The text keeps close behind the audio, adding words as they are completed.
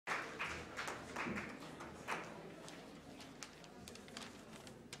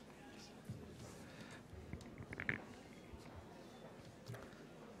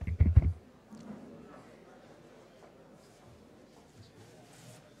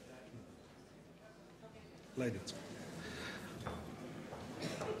Slide.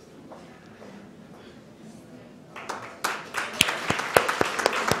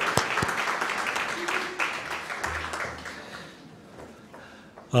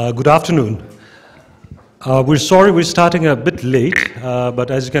 Good afternoon. We're sorry we're starting a bit late,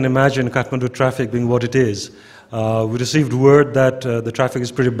 but as you can imagine, Kathmandu traffic being what it is, we received word that the traffic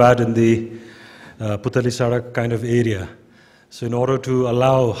is pretty bad in the Putali Sarak kind of area. So in order to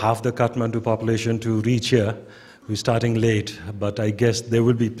allow half the Kathmandu population to reach here, we're starting late, but I guess there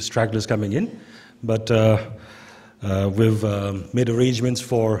will be stragglers coming in. But we've made arrangements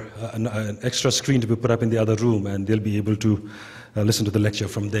for an extra screen to be put up in the other room, and they'll be able to listen to the lecture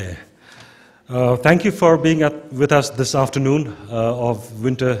from there. Thank you for being with us this afternoon of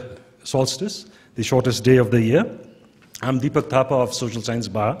winter solstice, the shortest day of the year. I'm Deepak Thapa of Social Science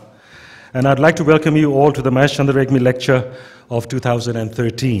Baha, and I'd like to welcome you all to the Mahesh Chandra Regmi lecture of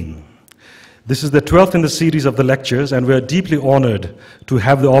 2013. This is the 12th in the series of the lectures, and we're deeply honored to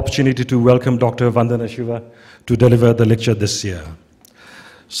have the opportunity to welcome Dr. Vandana Shiva to deliver the lecture this year.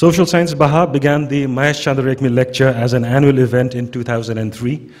 Social Science Baha began the Mahesh Chandra Regmi lecture as an annual event in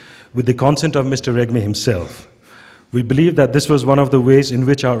 2003 with the consent of Mr. Regmi himself. We believe that this was one of the ways in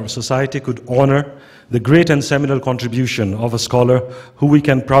which our society could honor the great and seminal contribution of a scholar who we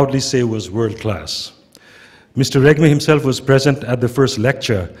can proudly say was world-class. Mr. Regmi himself was present at the first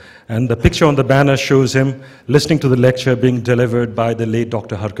lecture, and the picture on the banner shows him listening to the lecture being delivered by the late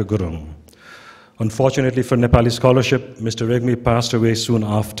Dr. Harka Gurung. Unfortunately for Nepali scholarship, Mr. Regmi passed away soon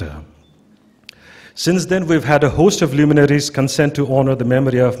after. Since then, we've had a host of luminaries consent to honor the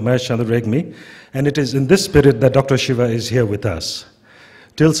memory of Mahesh Chandra Regmi, and it is in this spirit that Dr. Shiva is here with us.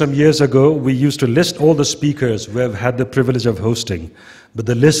 Till some years ago, we used to list all the speakers we have had the privilege of hosting, but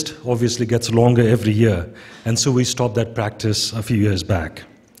the list obviously gets longer every year, and so we stopped that practice a few years back.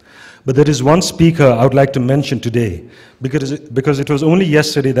 But there is one speaker I would like to mention today, because it was only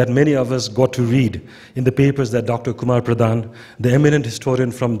yesterday that many of us got to read in the papers that Dr. Kumar Pradhan, the eminent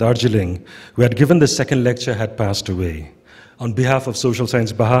historian from Darjeeling, who had given the second lecture, had passed away. On behalf of Social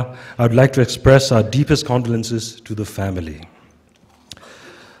Science Baha, I would like to express our deepest condolences to the family.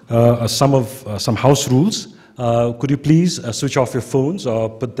 Some house rules. Could you please switch off your phones or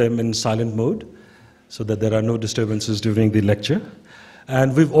put them in silent mode so that there are no disturbances during the lecture?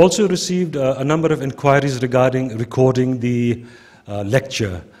 And we've also received a number of inquiries regarding recording the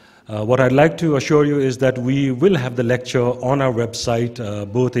lecture. What I'd like to assure you is that we will have the lecture on our website,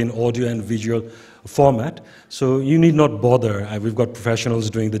 both in audio and visual format. So you need not bother. We've got professionals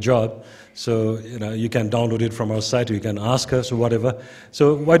doing the job. So you can download it from our site, or you can ask us or whatever.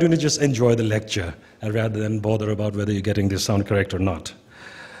 So why don't you just enjoy the lecture rather than bother about whether you're getting the sound correct or not.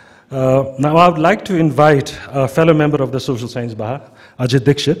 Now I would like to invite a fellow member of the Social Science Baha, Ajay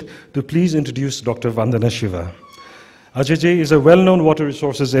Dikshit, to please introduce Dr. Vandana Shiva. Ajay is a well-known water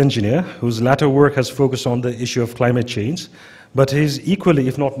resources engineer whose latter work has focused on the issue of climate change, but he is equally,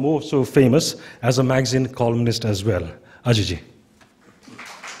 if not more so, famous as a magazine columnist as well. Ajay.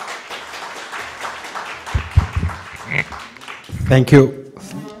 Thank you.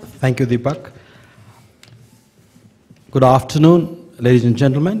 Thank you, Deepak. Good afternoon, ladies and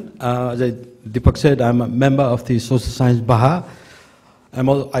gentlemen. As Deepak said, I'm a member of the Social Science Baha.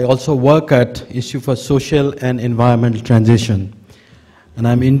 I also work at Institute for Social and Environmental Transition. And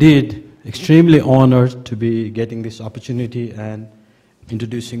I'm indeed extremely honored to be getting this opportunity and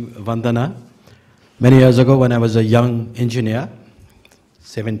introducing Vandana. Many years ago, when I was a young engineer,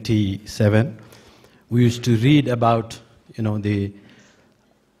 77, we used to read about, the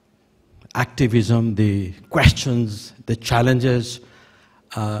activism, the questions, the challenges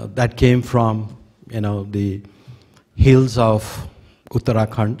that came from, the hills of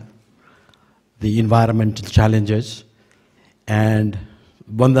Uttarakhand, the environmental challenges. And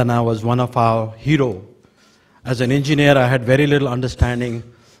Vandana was one of our heroes. As an engineer, I had very little understanding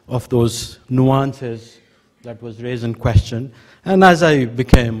of those nuances that was raised in question. And as I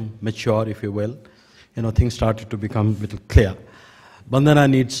became mature, if you will, things started to become a little clear. Vandana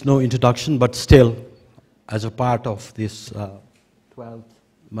needs no introduction, but still, as a part of this 12th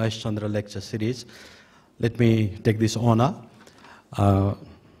Mahesh Chandra lecture series, let me take this honor.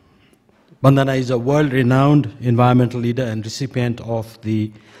 Vandana is a world-renowned environmental leader and recipient of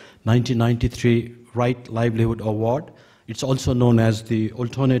the 1993 Right Livelihood Award. It's also known as the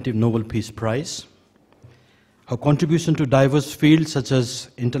Alternative Nobel Peace Prize. Her contribution to diverse fields such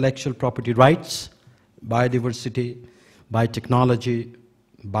as intellectual property rights, biodiversity, biotechnology,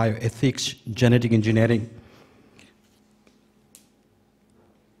 bioethics, genetic engineering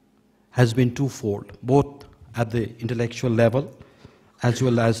has been twofold, both at the intellectual level as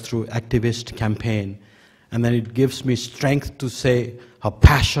well as through activist campaign And then it gives me strength to say her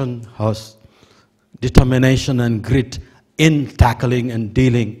passion, her determination and grit in tackling and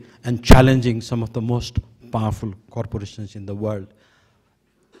dealing and challenging some of the most powerful corporations in the world.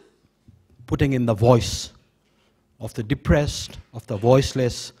 Putting in the voice of the depressed, of the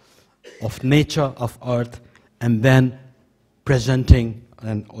voiceless, of nature, of earth, and then presenting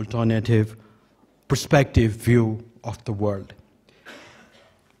an alternative perspective view of the world.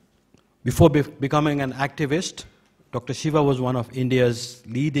 Before becoming an activist, Dr. Shiva was one of India's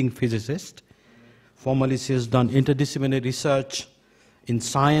leading physicists. Formerly, she has done interdisciplinary research in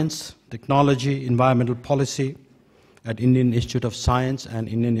science, technology, environmental policy at Indian Institute of Science and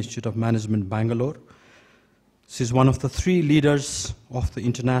Indian Institute of Management, Bangalore. She is one of the 3 leaders of the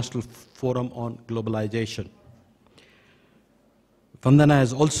International Forum on Globalization. Vandana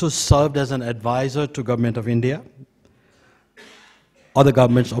has also served as an advisor to Government of India, other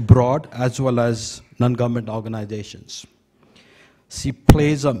governments abroad, as well as non-government organizations. She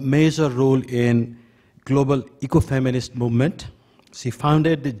plays a major role in global ecofeminist movement. She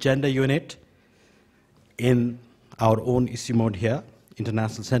founded the gender unit in our own ICIMOD here,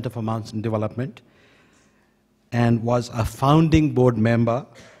 International Center for Mountain Development, and was a founding board member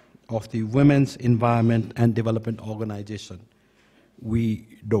of the Women's Environment and Development Organization,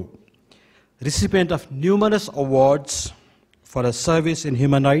 WEDO. Recipient of numerous awards for her service in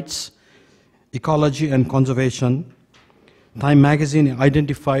human rights, ecology and conservation. Time magazine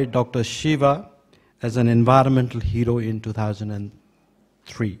identified Dr. Shiva as an environmental hero in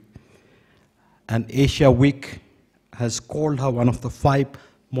 2003. And Asia Week has called her one of the 5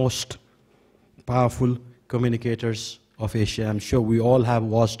 most powerful communicators of Asia. I'm sure we all have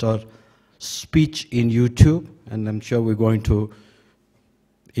watched her speech in YouTube, and I'm sure we're going to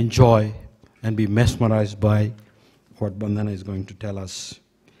enjoy and be mesmerized by what Vandana is going to tell us.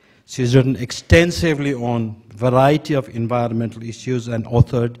 She's written extensively on a variety of environmental issues and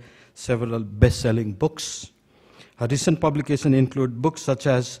authored several best-selling books. Her recent publications include books such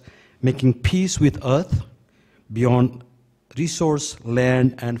as Making Peace with Earth, Beyond Resource,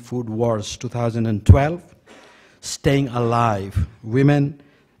 Land and Food Wars, 2012, Staying Alive, Women,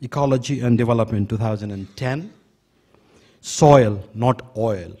 Ecology and Development, 2010, Soil, Not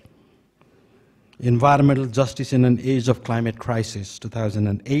Oil, Environmental Justice in an Age of Climate Crisis,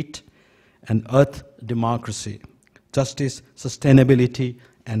 2008, and Earth, Democracy, Justice, Sustainability,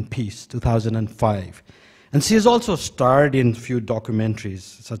 and Peace, 2005. And she has also starred in a few documentaries,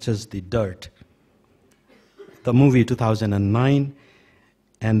 such as The Dirt, the movie 2009,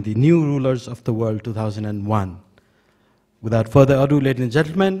 and The New Rulers of the World, 2001. Without further ado, ladies and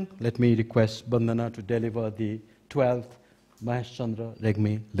gentlemen, let me request Vandana to deliver the 12th Mahesh Chandra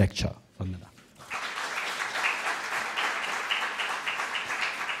Regmi lecture. Vandana.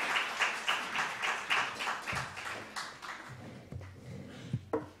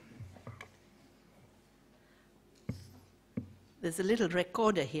 There's a little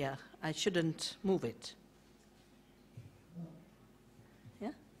recorder here. I shouldn't move it.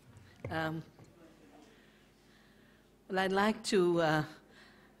 Yeah? Well, I'd like to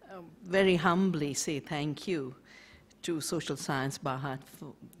very humbly say thank you to Social Science Bharat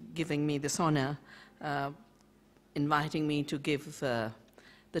for giving me this honor, inviting me to give the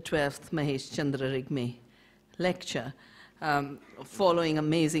 12th Mahesh Chandra Regmi lecture, following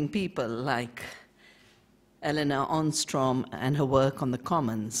amazing people like Eleanor Onstrom and her work on the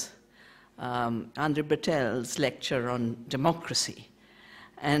Commons, Andre Bertel's lecture on democracy.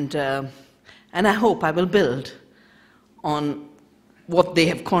 And I hope I will build on what they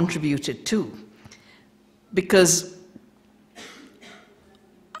have contributed to, because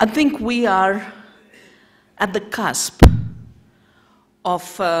I think we are at the cusp of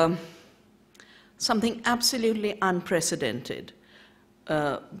something absolutely unprecedented,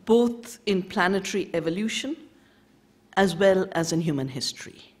 both in planetary evolution as well as in human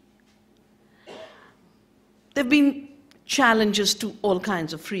history. There have been challenges to all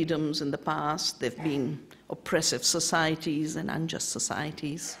kinds of freedoms in the past. There have been oppressive societies and unjust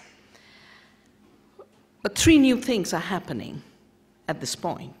societies. But 3 new things are happening at this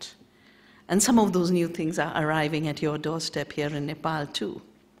point. And some of those new things are arriving at your doorstep here in Nepal too.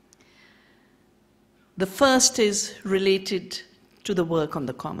 The first is related to the work on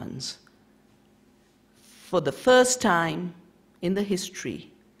the Commons. For the first time in the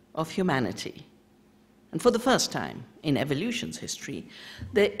history of humanity, and for the first time in evolution's history,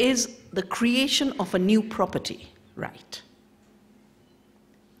 there is the creation of a new property right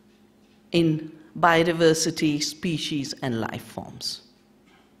in biodiversity, species, and life forms.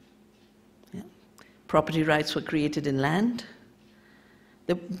 Yeah. Property rights were created in land.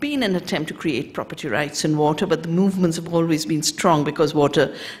 There's been an attempt to create property rights in water, but the movements have always been strong because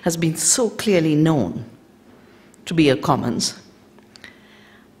water has been so clearly known to be a commons.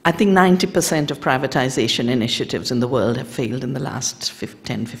 I think 90% of privatization initiatives in the world have failed in the last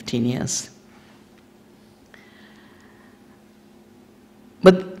 10, 15 years.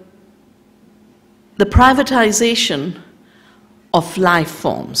 But the privatization of life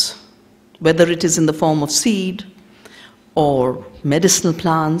forms, whether it is in the form of seed or medicinal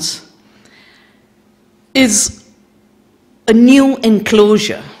plants, is a new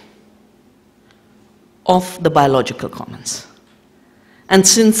enclosure of the biological commons. And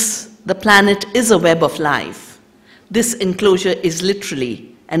since the planet is a web of life, this enclosure is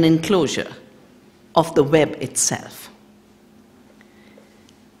literally an enclosure of the web itself.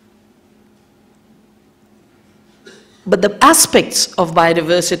 But the aspects of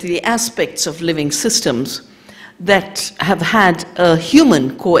biodiversity, the aspects of living systems that have had a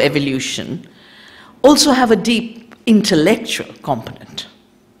human co-evolution also have a deep intellectual component.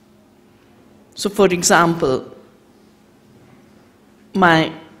 So, for example,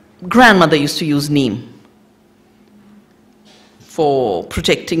 my grandmother used to use neem for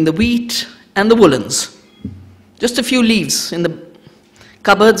protecting the wheat and the woolens. Just a few leaves in the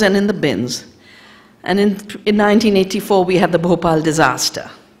cupboards and in the bins. And in 1984, we had the Bhopal disaster.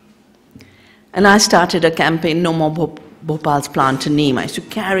 And I started a campaign, No More Bhopal's Plant to Neem. I used to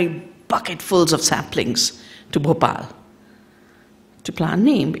carry bucketfuls of saplings to Bhopal to plant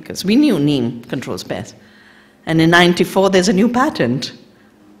neem, because we knew neem controls pests. And in 94, there's a new patent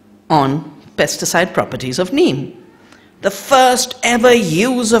on pesticide properties of neem. The first ever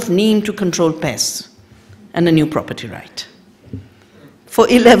use of neem to control pests, and a new property right. For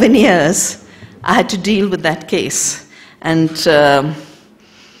 11 years, I had to deal with that case. And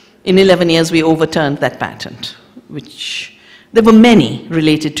in 11 years, we overturned that patent, which there were many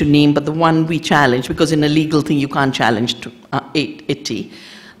related to neem, but the one we challenged, because in a legal thing you can't challenge to 880,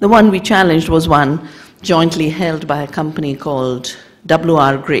 the one we challenged was one jointly held by a company called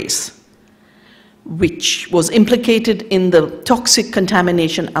W.R. Grace, which was implicated in the toxic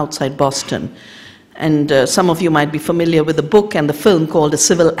contamination outside Boston. And some of you might be familiar with the book and the film called A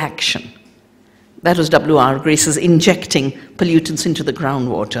Civil Action. That was W.R. Grace's injecting pollutants into the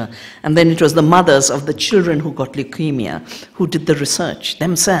groundwater. And then it was the mothers of the children who got leukemia who did the research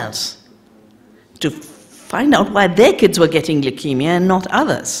themselves to find out why their kids were getting leukemia and not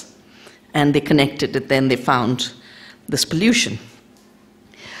others. And they connected it, then they found this pollution.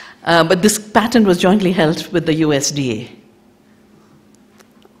 But this patent was jointly held with the USDA.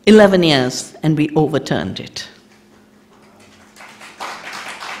 11 years, and we overturned it.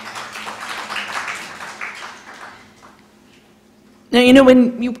 Now, you know,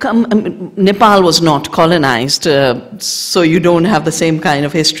 when you come, Nepal was not colonized, so you don't have the same kind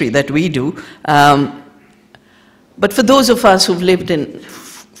of history that we do. But for those of us who've lived in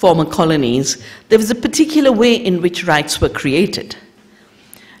former colonies, there was a particular way in which rights were created.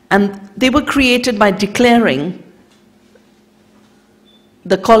 And they were created by declaring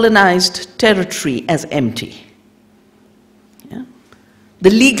the colonized territory as empty. Yeah? The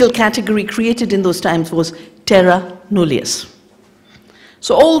legal category created in those times was terra nullius.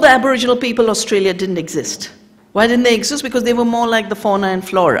 So all the Aboriginal people of Australia didn't exist. Why didn't they exist? Because they were more like the fauna and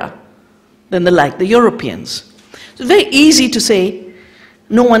flora than the Europeans. So it's very easy to say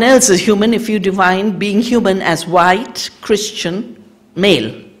no one else is human if you define being human as white, Christian,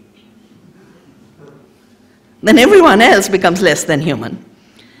 male. Then everyone else becomes less than human.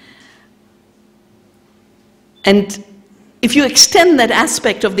 And if you extend that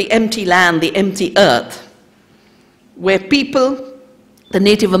aspect of the empty land, the empty earth, where people, the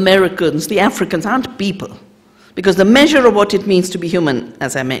Native Americans, the Africans aren't people, because the measure of what it means to be human,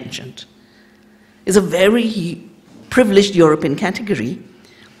 as I mentioned, is a very privileged European category.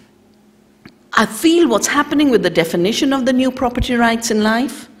 I feel what's happening with the definition of the new property rights in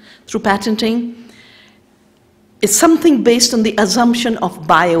life through patenting is something based on the assumption of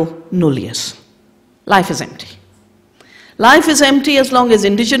bio nullius. Life is empty. Life is empty as long as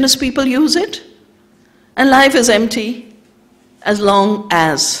indigenous people use it, and life is empty as long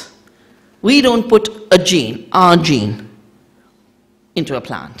as we don't put a gene, our gene, into a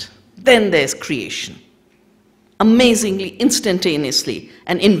plant. Then there's creation. Amazingly, instantaneously,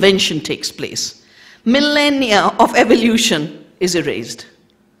 an invention takes place. Millennia of evolution is erased.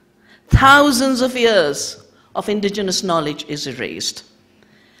 Thousands of years of indigenous knowledge is erased.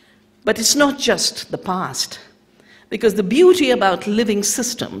 But it's not just the past, because the beauty about living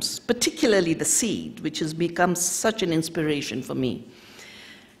systems, particularly the seed, which has become such an inspiration for me,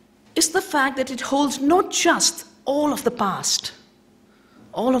 is the fact that it holds not just all of the past,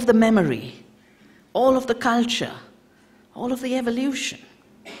 all of the memory, all of the culture, all of the evolution.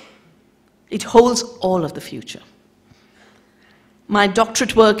 It holds all of the future. My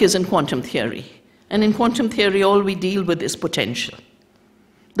doctorate work is in quantum theory. And in quantum theory, all we deal with is potential.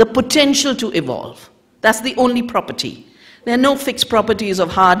 The potential to evolve. That's the only property. There are no fixed properties of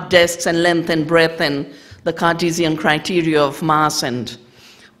hard disks and length and breadth and the Cartesian criteria of mass and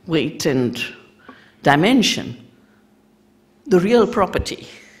weight and dimension. The real property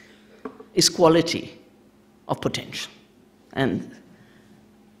is quality of potential and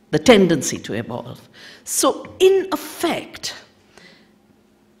the tendency to evolve. So in effect,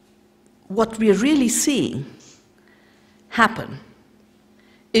 what we're really seeing happen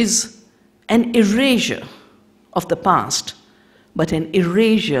is an erasure of the past, but an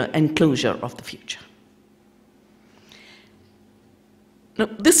erasure and closure of the future. Now,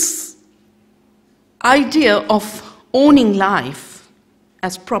 this idea of owning life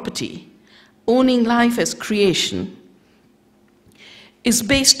as property, owning life as creation, is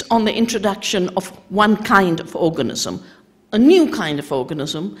based on the introduction of one kind of organism, a new kind of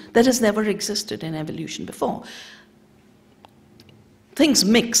organism that has never existed in evolution before. Things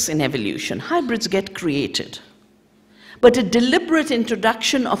mix in evolution, hybrids get created, but a deliberate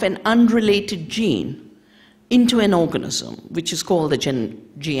introduction of an unrelated gene into an organism, which is called the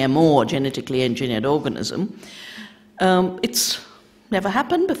GMO, or genetically engineered organism, it's never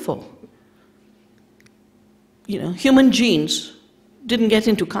happened before. You know, human genes didn't get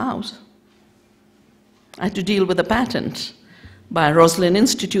into cows. I had to deal with a patent by Roslin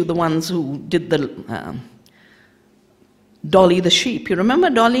Institute, the ones who did the Dolly the sheep. You remember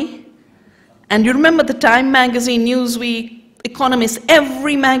Dolly? And you remember the Time magazine, Newsweek, Economist,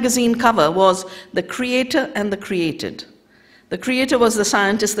 every magazine cover was the creator and the created. The creator was the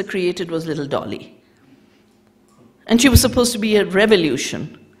scientist, the created was little Dolly. And she was supposed to be a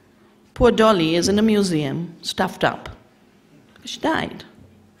revolution. Poor Dolly is in a museum, stuffed up. She died.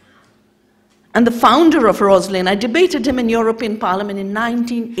 And the founder of Roslin, I debated him in European Parliament in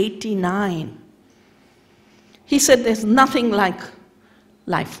 1989. He said there's nothing like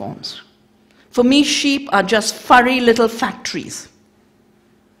life forms. For me, sheep are just furry little factories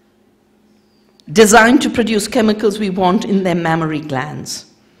designed to produce chemicals we want in their mammary glands.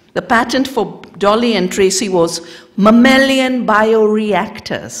 The patent for Dolly and Tracy was mammalian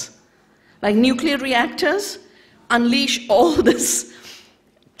bioreactors. Like nuclear reactors, unleash all this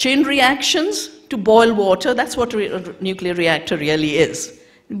chain reactions to boil water. That's what a nuclear reactor really is.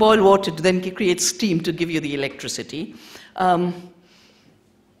 Boil water to then create steam to give you the electricity.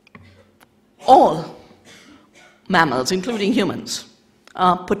 All mammals, including humans,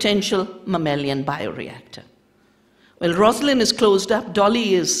 are potential mammalian bioreactor. Well, Roslin is closed up,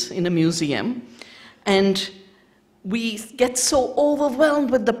 Dolly is in a museum, and we get so overwhelmed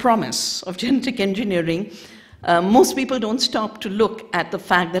with the promise of genetic engineering, most people don't stop to look at the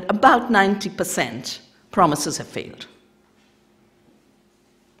fact that about 90% promises have failed.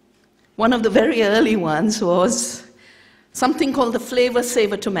 One of the very early ones was something called the flavor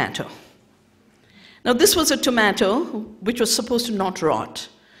saver tomato. Now, this was a tomato which was supposed to not rot.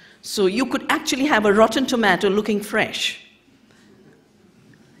 So you could actually have a rotten tomato looking fresh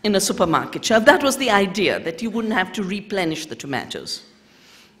in a supermarket shelf. That was the idea, that you wouldn't have to replenish the tomatoes.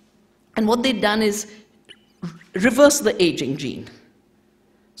 And what they'd done is reverse the aging gene.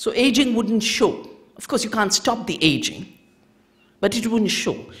 So aging wouldn't show. Of course, you can't stop the aging, but it wouldn't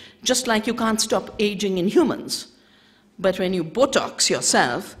show. Just like you can't stop aging in humans. But when you Botox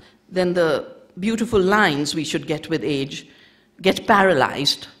yourself, then the beautiful lines we should get with age get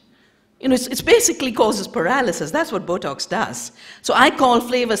paralyzed. You know, it basically causes paralysis. That's what Botox does. So I call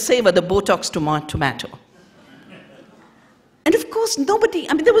Flavor Saver the Botox tomato. And of course, nobody,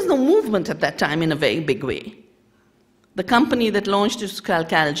 I mean, there was no movement at that time in a very big way. The company that launched it was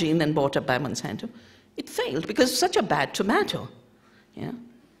Calgene, then bought up by Monsanto. It failed because it's such a bad tomato. Yeah?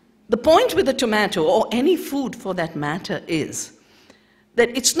 The point with a tomato, or any food for that matter, is that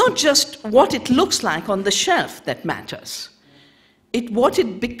it's not just what it looks like on the shelf that matters. What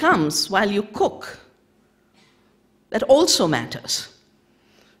it becomes while you cook, that also matters.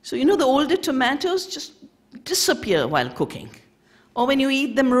 So you know the older tomatoes just disappear while cooking. Or when you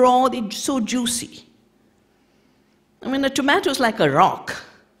eat them raw, they're so juicy. I mean, a tomato is like a rock.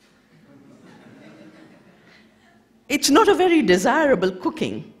 It's not a very desirable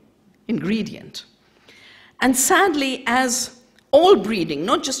cooking ingredient. And sadly, as all breeding,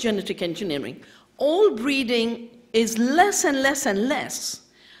 not just genetic engineering, all breeding is less and less and less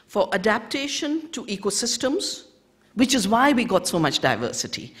for adaptation to ecosystems, which is why we got so much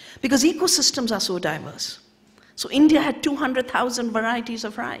diversity, because ecosystems are so diverse. So India had 200,000 varieties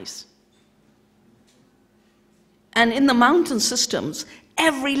of rice. And in the mountain systems,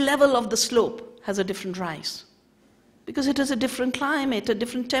 every level of the slope has a different rice. Because it has a different climate, a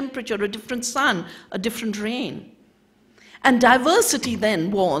different temperature, a different sun, a different rain. And diversity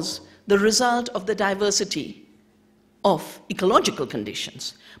then was the result of the diversity of ecological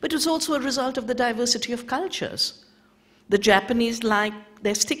conditions. But it was also a result of the diversity of cultures. The Japanese like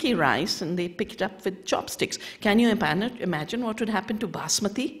their sticky rice and they pick it up with chopsticks. Can you imagine what would happen to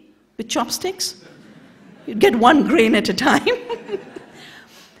basmati with chopsticks? You'd get one grain at a time.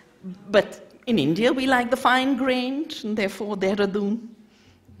 But in India, we like the fine-grained, and therefore Dehradun,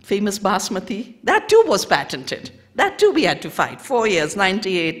 famous basmati, that too was patented. That too we had to fight, 4 years,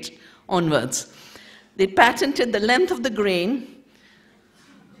 98 onwards. They patented the length of the grain,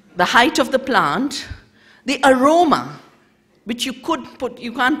 the height of the plant, the aroma, which you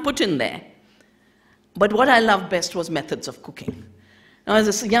can't put in there. But what I loved best was methods of cooking. Now,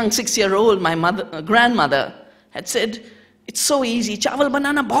 as a young 6-year-old, my grandmother had said, it's so easy, chawal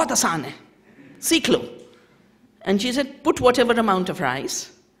banana bahut aasan hai, seekh lo. And she said, put whatever amount of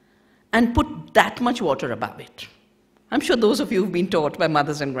rice and put that much water above it. I'm sure those of you who've been taught by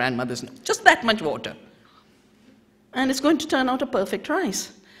mothers and grandmothers know, just that much water. And it's going to turn out a perfect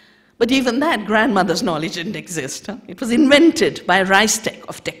rice. But even that, grandmother's knowledge didn't exist. It was invented by Rice Tech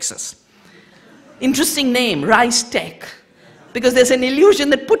of Texas. Interesting name, Rice Tech. Because there's an illusion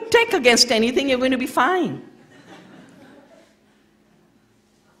that put tech against anything, you're going to be fine.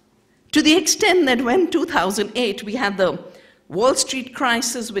 To the extent that when 2008 we had the Wall Street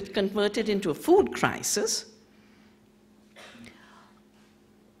crisis, which converted into a food crisis,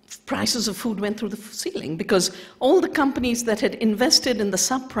 prices of food went through the ceiling because all the companies that had invested in the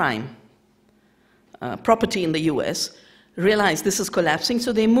subprime property in the US realized this is collapsing,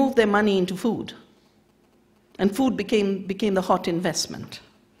 so they moved their money into food. And food became the hot investment.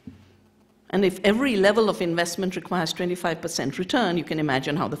 And if every level of investment requires 25% return, you can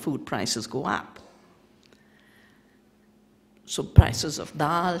imagine how the food prices go up. So prices of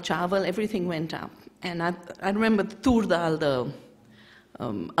dal, chawal, everything went up. And I remember tur dal, the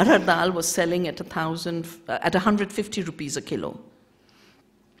arhar dal was selling at 150 rupees a kilo.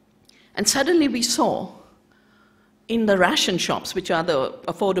 And suddenly we saw in the ration shops, which are the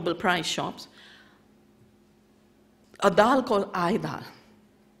affordable price shops, a dal called ai dal.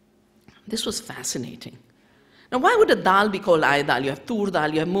 This was fascinating. Now, why would a dal be called ai dal? You have tur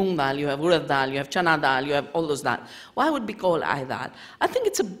dal, you have moong dal, you have urad dal, you have chana dal, you have all those dal. Why would it be called ai dal? I think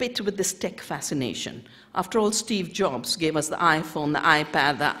it's a bit with this tech fascination. After all, Steve Jobs gave us the iPhone, the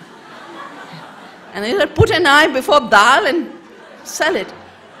iPad, and they said, put an I before dal and sell it.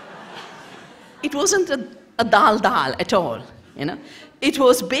 It wasn't a dal at all, you know. It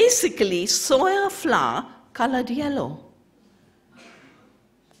was basically soya flour colored yellow.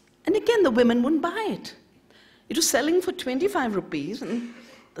 And again, the women wouldn't buy it. It was selling for 25 rupees, and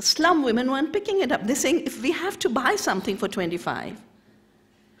the slum women weren't picking it up. They're saying, if we have to buy something for 25,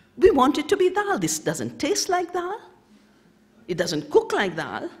 we want it to be dal. This doesn't taste like dal. It doesn't cook like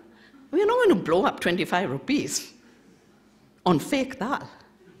dal. We're not going to blow up 25 rupees on fake dal.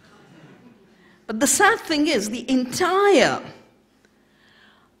 But the sad thing is, the entire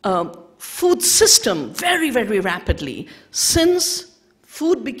food system, very, very rapidly, since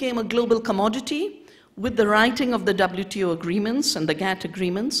food became a global commodity with the writing of the WTO agreements and the GATT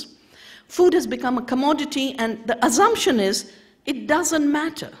agreements, food has become a commodity, and the assumption is it doesn't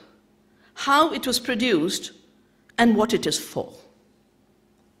matter how it was produced and what it is for.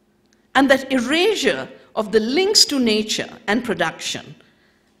 And that erasure of the links to nature and production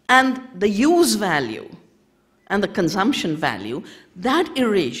and the use value and the consumption value, that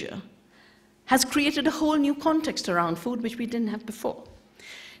erasure has created a whole new context around food which we didn't have before.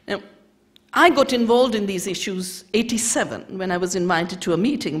 Now, I got involved in these issues '87 when I was invited to a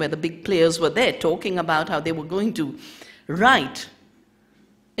meeting where the big players were there talking about how they were going to write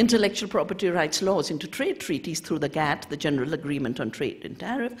intellectual property rights laws into trade treaties through the GATT, the General Agreement on Trade and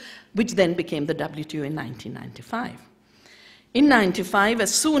Tariff, which then became the WTO in 1995. In 1995,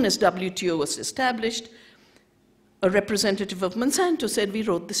 as soon as WTO was established, a representative of Monsanto said, we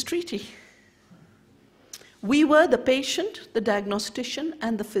wrote this treaty. We were the patient, the diagnostician,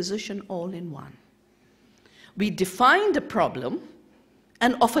 and the physician all in one. We defined a problem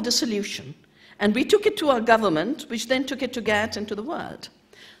and offered a solution. And we took it to our government, which then took it to GATT and to the world.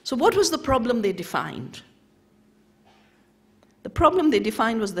 So what was the problem they defined? The problem they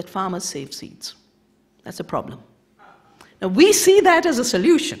defined was that farmers save seeds. That's a problem. Now, we see that as a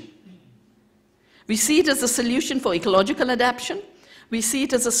solution. We see it as a solution for ecological adaptation. We see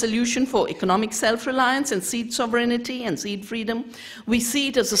it as a solution for economic self-reliance and seed sovereignty and seed freedom. We see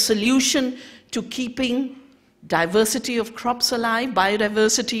it as a solution to keeping diversity of crops alive.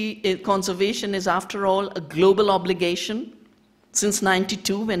 Biodiversity conservation is, after all, a global obligation since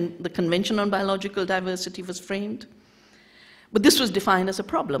 '92, when the Convention on Biological Diversity was framed. But this was defined as a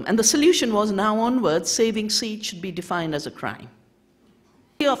problem, and the solution was, now onwards, saving seed should be defined as a crime.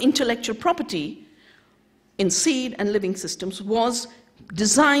 The idea of intellectual property in seed and living systems was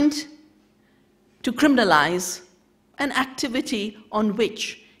designed to criminalize an activity on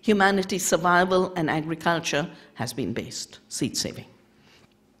which humanity's survival and agriculture has been based, seed saving.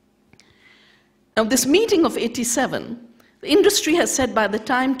 Now, this meeting of '87, the industry has said by the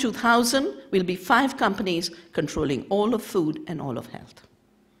time 2000 will be 5 companies controlling all of food and all of health.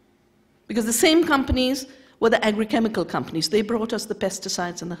 Because the same companies were the agrochemical companies. They brought us the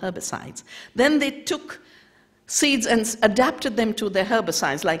pesticides and the herbicides. Then they took seeds and adapted them to their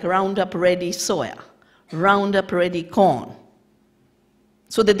herbicides, like Roundup Ready soya, Roundup Ready corn,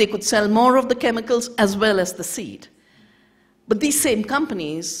 so that they could sell more of the chemicals as well as the seed. But these same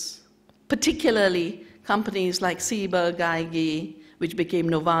companies, particularly companies like Ciba, Geigy, which became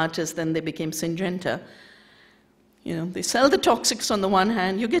Novartis, then they became Syngenta, they sell the toxics on the one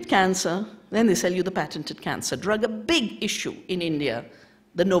hand, you get cancer, then they sell you the patented cancer drug, a big issue in India,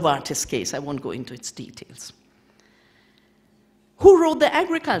 the Novartis case. I won't go into its details. Who wrote the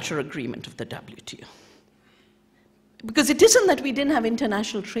agriculture agreement of the WTO? Because it isn't that we didn't have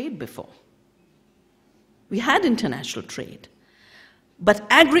international trade before. We had international trade. But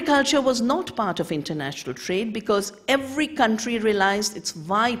agriculture was not part of international trade because every country realized it's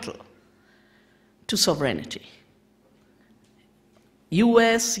vital to sovereignty.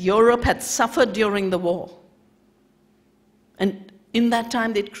 US, Europe had suffered during the war. And in that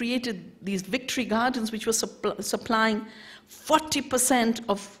time, they'd created these victory gardens which were supplying 40%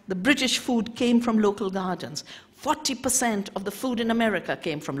 of the British food came from local gardens. 40% of the food in America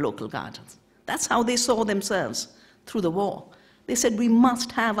came from local gardens. That's how they saw themselves through the war. They said we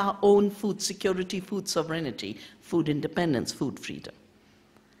must have our own food security, food sovereignty, food independence, food freedom.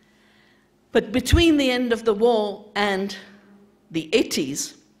 But between the end of the war and the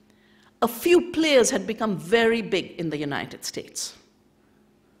 80s, a few players had become very big in the United States.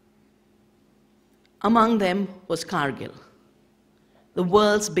 Among them was Cargill, the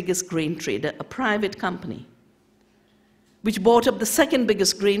world's biggest grain trader, a private company, which bought up the second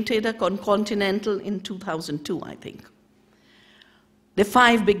biggest grain trader, Continental, in 2002, I think. There are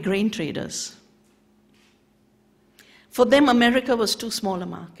 5 big grain traders. For them, America was too small a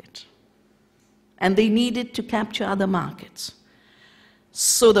market, and they needed to capture other markets.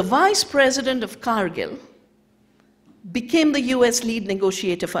 So the vice president of Cargill became the US lead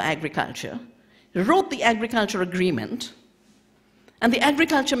negotiator for agriculture, wrote the agriculture agreement, and the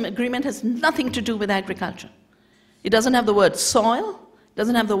agriculture agreement has nothing to do with agriculture. It doesn't have the word soil,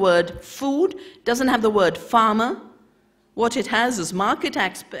 doesn't have the word food, doesn't have the word farmer. What it has is market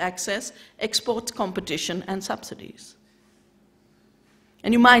access, export competition, and subsidies.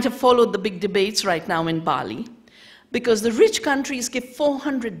 And you might have followed the big debates right now in Bali, because the rich countries give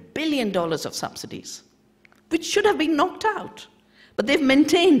 $400 billion of subsidies, which should have been knocked out, but they've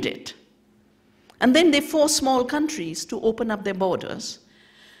maintained it. And then they force small countries to open up their borders,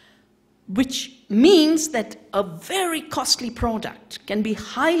 which means that a very costly product can be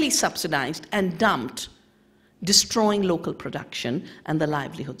highly subsidized and dumped, destroying local production and the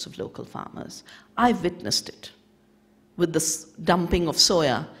livelihoods of local farmers. I've witnessed it with the dumping of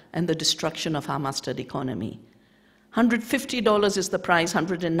soya and the destruction of our mustard economy. $150 is the price,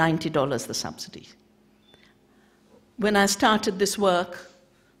 $190 the subsidy. When I started this work,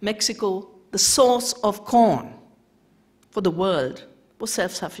 Mexico, the source of corn for the world, was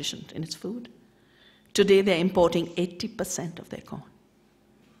self-sufficient in its food. Today, they're importing 80% of their corn.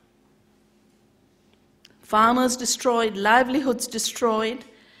 Farmers destroyed, livelihoods destroyed,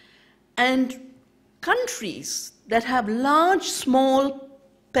 and countries that have large, small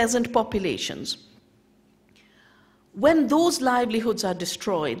peasant populations, when those livelihoods are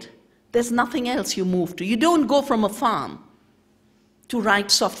destroyed, there's nothing else you move to. You don't go from a farm to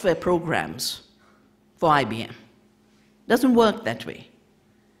write software programs for IBM. It doesn't work that way.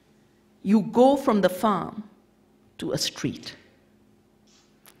 You go from the farm to a street.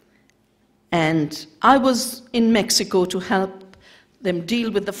 And I was in Mexico to help them deal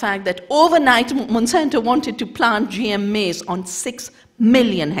with the fact that overnight Monsanto wanted to plant GM maize on 6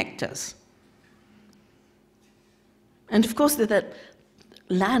 million hectares. And of course, there's that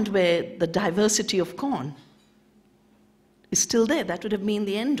land where the diversity of corn is still there. That would have been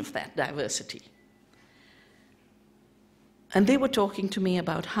the end of that diversity. And they were talking to me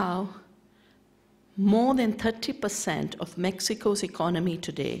about how more than 30% of Mexico's economy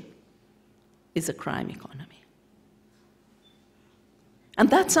today is a crime economy. And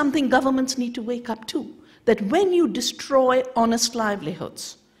that's something governments need to wake up to, that when you destroy honest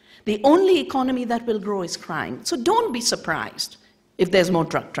livelihoods, the only economy that will grow is crime. So don't be surprised if there's more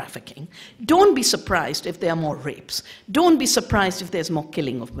drug trafficking. Don't be surprised if there are more rapes. Don't be surprised if there's more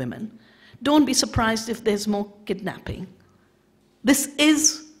killing of women. Don't be surprised if there's more kidnapping. This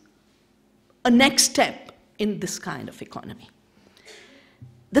is a next step in this kind of economy.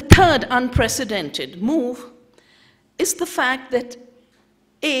 The third unprecedented move is the fact that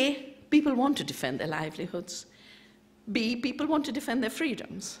A, people want to defend their livelihoods. B, people want to defend their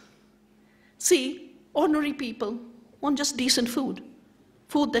freedoms. C, ordinary people want just decent food,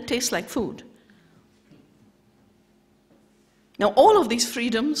 food that tastes like food. Now, all of these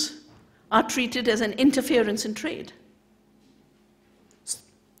freedoms are treated as an interference in trade.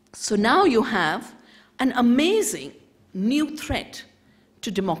 So now you have an amazing new threat to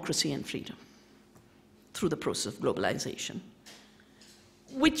democracy and freedom through the process of globalization,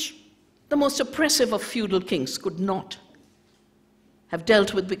 which the most oppressive of feudal kings could not have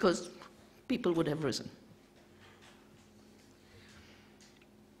dealt with because people would have risen.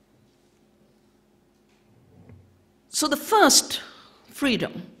 So the first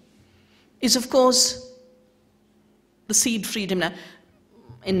freedom is, of course, the seed freedom. Now,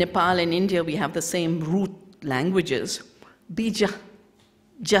 in Nepal and India, we have the same root languages. Bija,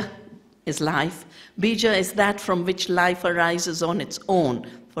 ja is life. Bija is that from which life arises on its own,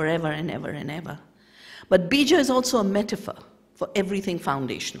 forever and ever and ever. But bija is also a metaphor for everything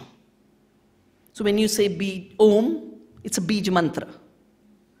foundational. So when you say Om, it's a bij mantra.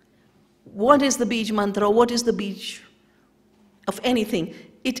 What is the bij mantra? What is the bij of anything?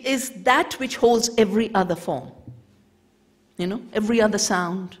 It is that which holds every other form. You know, every other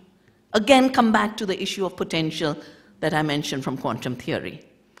sound. Again, come back to the issue of potential that I mentioned from quantum theory.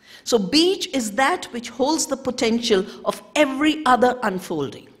 So bij is that which holds the potential of every other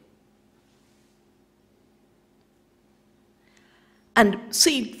unfolding. And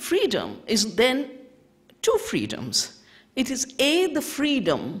see, freedom is then two freedoms. It is A, the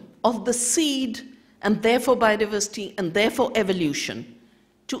freedom of the seed, and therefore biodiversity, and therefore evolution,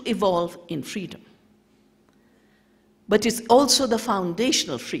 to evolve in freedom. But it's also the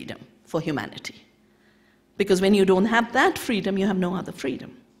foundational freedom for humanity. Because when you don't have that freedom, you have no other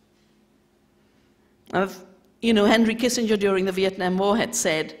freedom. You know, Henry Kissinger during the Vietnam War had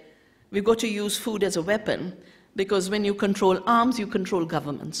said, we've got to use food as a weapon, because when you control arms, you control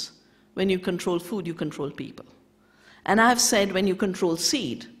governments. When you control food, you control people. And I've said, when you control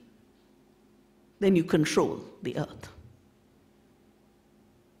seed, then you control the earth.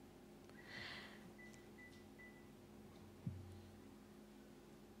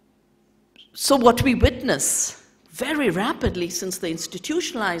 So what we witness very rapidly since the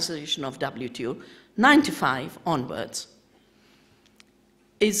institutionalization of WTO, 95 onwards,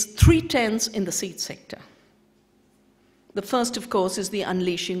 is three trends in the seed sector. The first, of course, is the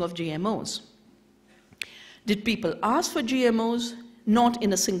unleashing of GMOs. Did people ask for GMOs? Not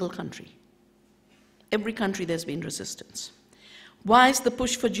in a single country. Every country there's been resistance. Why is the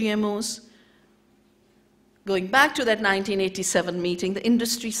push for GMOs? Going back to that 1987 meeting, the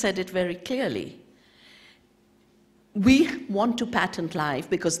industry said it very clearly. We want to patent life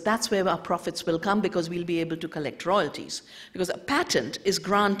because that's where our profits will come, because we'll be able to collect royalties. Because a patent is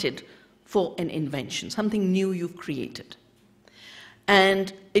granted for an invention, something new you've created.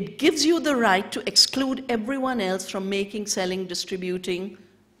 And it gives you the right to exclude everyone else from making, selling, distributing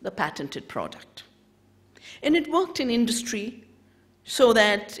the patented product. And it worked in industry so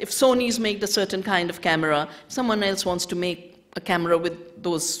that if Sony's made a certain kind of camera, someone else wants to make a camera with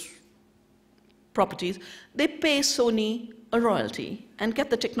those properties, they pay Sony a royalty and get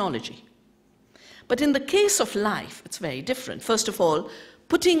the technology. But in the case of life, it's very different. First of all,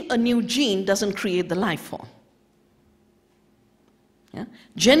 putting a new gene doesn't create the life form. Yeah?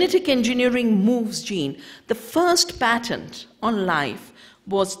 Genetic engineering moves gene. The first patent on life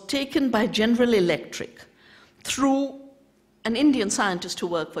was taken by General Electric through an Indian scientist who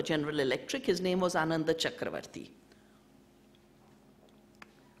worked for General Electric. His name was Ananda Chakravarti.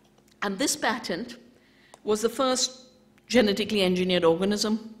 And this patent was the first genetically engineered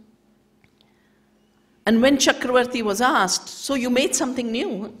organism. And when Chakravarti was asked, so you made something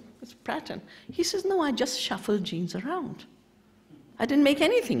new, it's patent. He says, no, I just shuffled genes around. I didn't make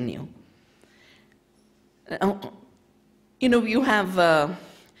anything new. You know, you have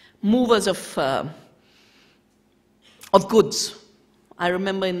movers of goods. I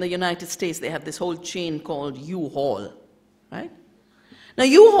remember in the United States, they have this whole chain called U-Haul. right? Now,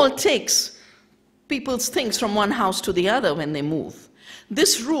 U-Haul takes people's things from one house to the other when they move.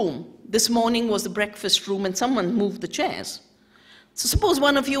 This room, this morning was the breakfast room, and someone moved the chairs. So suppose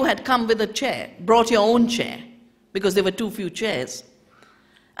one of you had come with a chair, brought your own chair, because there were too few chairs.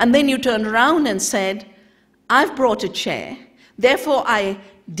 And then you turned around and said, I've brought a chair, therefore I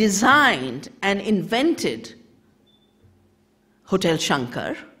designed and invented Hotel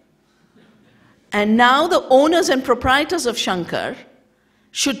Shanker, and now the owners and proprietors of Shanker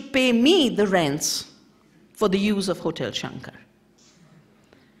should pay me the rents for the use of Hotel Shanker.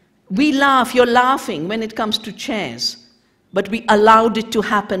 We laugh, you're laughing when it comes to chairs, but we allowed it to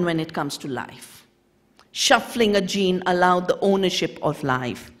happen when it comes to life. Shuffling a gene allowed the ownership of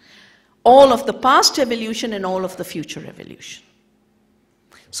life, all of the past evolution and all of the future evolution.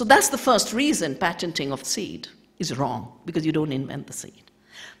 So that's the first reason patenting of seed is wrong, because you don't invent the seed.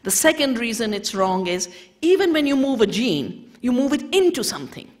 The second reason it's wrong is, even when you move a gene, you move it into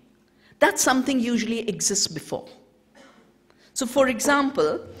something. That something usually exists before. So for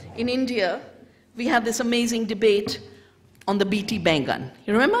example, in India, we have this amazing debate on the BT Bengan.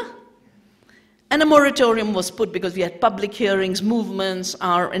 You remember? And a moratorium was put because we had public hearings, movements.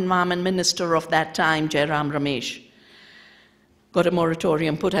 Our environment minister of that time, Jairam Ramesh, got a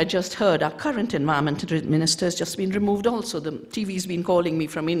moratorium put. I just heard our current environment minister has just been removed also. The TV's been calling me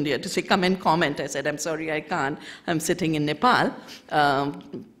from India to say, come and comment. I said, I'm sorry, I can't. I'm sitting in Nepal.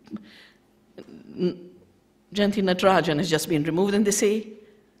 Jayanti Natarajan has just been removed, and they say,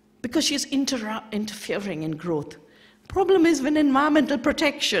 because she's interfering in growth. Problem is, when environmental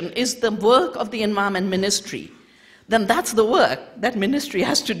protection is the work of the environment ministry, then that's the work that ministry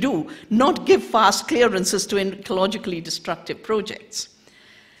has to do, not give fast clearances to ecologically destructive projects.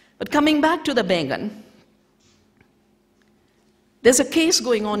 But coming back to the Bengan, there's a case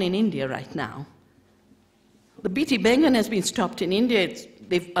going on in India right now. The BT Bengan has been stopped in India.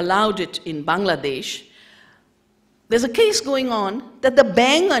 They've allowed it in Bangladesh. There's a case going on that the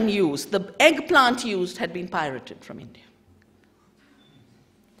Bengan used, the eggplant used, had been pirated from India.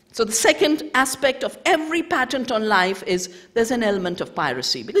 So the second aspect of every patent on life is there's an element of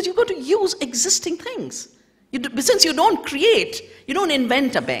piracy, because you've got to use existing things. Since you don't create, you don't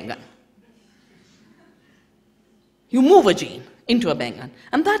invent a Bengan. You move a gene into a Bengan,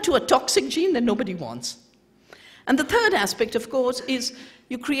 and that to a toxic gene that nobody wants. And the third aspect, of course, is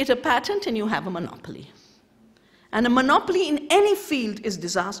you create a patent and you have a monopoly. And a monopoly in any field is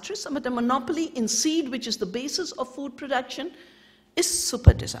disastrous, but a monopoly in seed, which is the basis of food production, is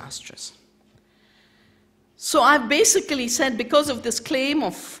super disastrous. So I've basically said, because of this claim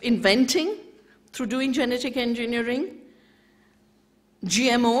of inventing through doing genetic engineering,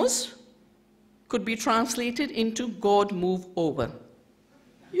 GMOs could be translated into God move over.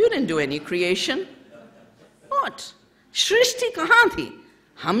 You didn't do any creation. What? Shrishti kahan thi?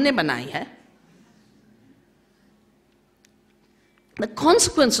 Humne banai hai. The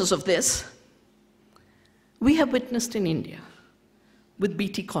consequences of this we have witnessed in India with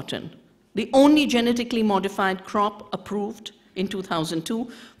BT cotton, the only genetically modified crop approved in 2002,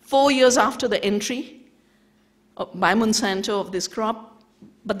 4 years after the entry by Monsanto of this crop,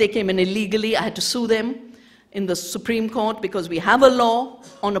 but they came in illegally. I had to sue them in the Supreme Court because we have a law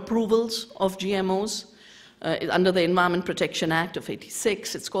on approvals of GMOs under the Environment Protection Act of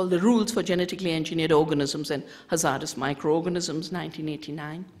 '86. It's called the Rules for Genetically Engineered Organisms and Hazardous Microorganisms,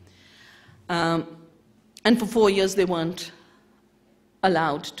 1989. And for 4 years, they weren't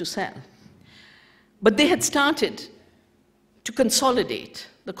allowed to sell. But they had started to consolidate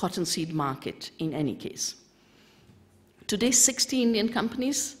the cottonseed market in any case. Today, 60 Indian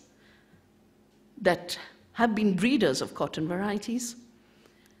companies that have been breeders of cotton varieties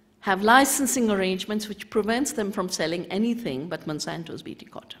have licensing arrangements which prevents them from selling anything but Monsanto's BT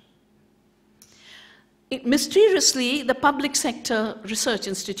cotton. Mysteriously, the public sector research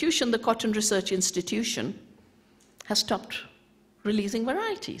institution, the Cotton Research Institution, has stopped releasing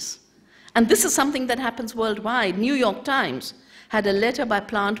varieties. And this is something that happens worldwide. New York Times had a letter by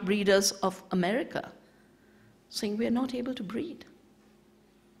plant breeders of America saying we are not able to breed.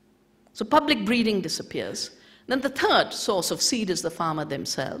 So public breeding disappears. Then the third source of seed is the farmer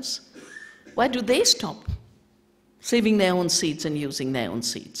themselves. Why do they stop saving their own seeds and using their own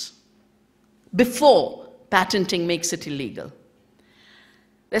seeds before patenting makes it illegal?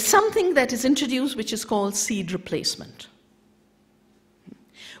 There's something that is introduced which is called seed replacement,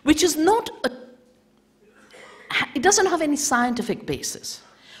 which is not it doesn't have any scientific basis.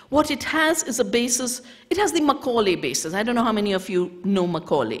 What it has is a basis, it has the Macaulay basis. I don't know how many of you know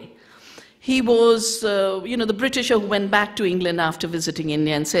Macaulay. He was, the British who went back to England after visiting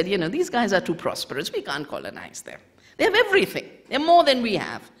India and said, these guys are too prosperous, we can't colonize them. They have everything. They're more than we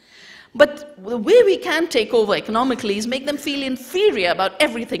have. But the way we can take over economically is make them feel inferior about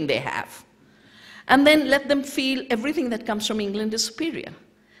everything they have. And then let them feel everything that comes from England is superior.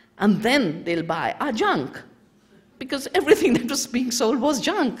 And then they'll buy our junk. Because everything that was being sold was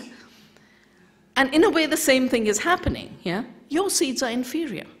junk. And in a way, the same thing is happening. Yeah? Your seeds are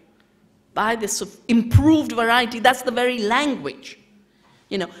inferior. Buy this improved variety. That's the very language.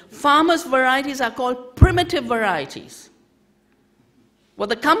 You know, farmers' varieties are called primitive varieties. What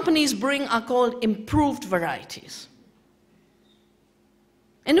the companies bring are called improved varieties.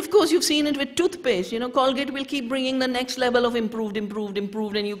 And of course, you've seen it with toothpaste. You know, Colgate will keep bringing the next level of improved,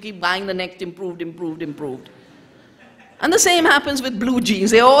 and you keep buying the next improved. And the same happens with blue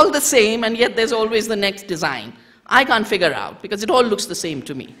jeans. They're all the same, and yet there's always the next design. I can't figure out, because it all looks the same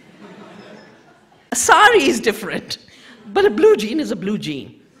to me. A sari is different, but a blue jean is a blue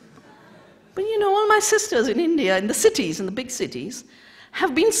jean. But you know, all my sisters in India, in the cities, in the big cities,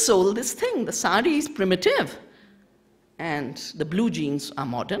 have been sold this thing. The sari is primitive, and the blue jeans are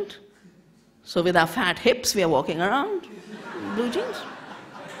modern. So with our fat hips, we are walking around in blue jeans.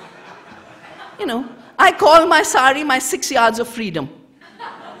 You know, I call my sari my 6 yards of freedom.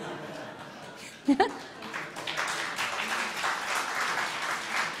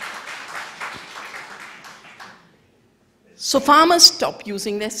 So farmers stop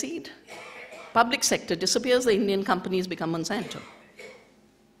using their seed. Public sector disappears, the Indian companies become Monsanto.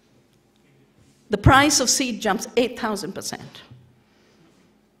 The price of seed jumps 8,000%.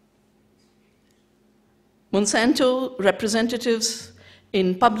 Monsanto representatives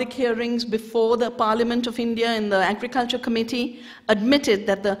in public hearings before the Parliament of India in the Agriculture Committee admitted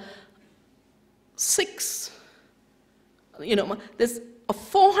that there's a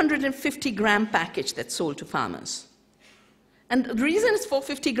 450-gram package that's sold to farmers. And the reason it's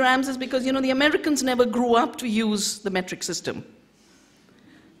 450 grams is because, you know, the Americans never grew up to use the metric system.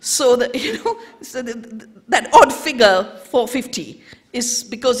 So, that odd figure, 450, is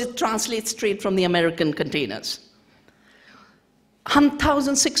because it translates straight from the American containers.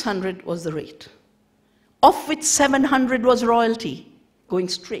 1,600 was the rate, of which 700 was royalty, going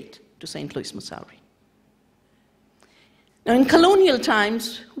straight to St. Louis, Missouri. Now, in colonial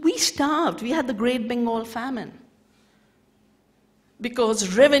times, we starved. We had the Great Bengal Famine,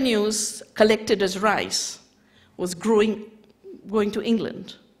 because revenues collected as rice was going to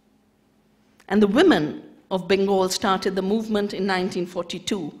England. And the women of Bengal started the movement in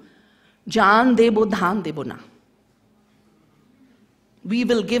 1942, Jaan debo, dhaan debo na. We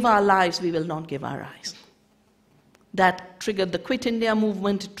will give our lives, we will not give our eyes. That triggered the Quit India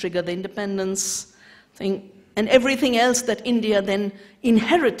movement, it triggered the independence thing, and everything else that India then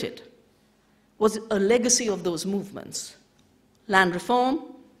inherited was a legacy of those movements. Land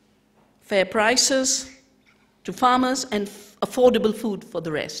reform, fair prices to farmers, and affordable food for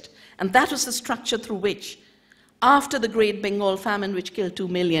the rest. And that was the structure through which, after the Great Bengal Famine, which killed 2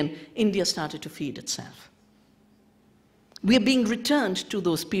 million, India started to feed itself. We are being returned to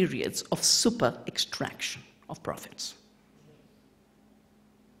those periods of super extraction of profits.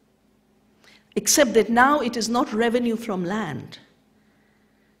 Except that now it is not revenue from land,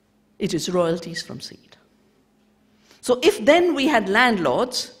 it is royalties from seed. So if then we had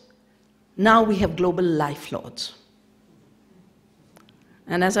landlords, now we have global life lords.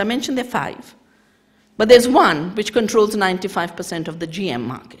 And as I mentioned, there are 5. But there's one which controls 95% of the GM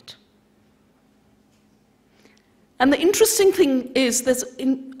market. And the interesting thing is there's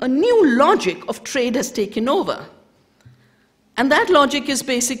a new logic of trade has taken over. And that logic is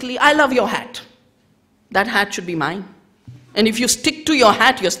basically, I love your hat. That hat should be mine. And if you stick to your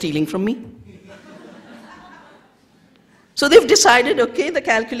hat, you're stealing from me. So they've decided, okay, the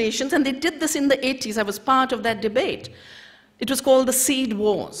calculations, and they did this in the 80s. I was part of that debate. It was called the seed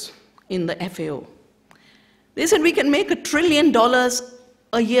wars in the FAO. They said we can make $1 trillion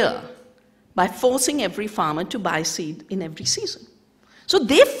a year by forcing every farmer to buy seed in every season. So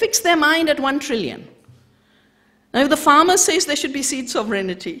they fixed their mind at 1 trillion. Now if the farmer says there should be seed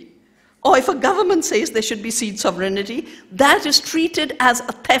sovereignty, or if a government says there should be seed sovereignty, that is treated as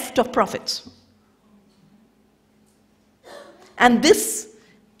a theft of profits. And this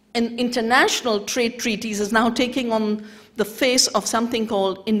international trade treaties is now taking on the face of something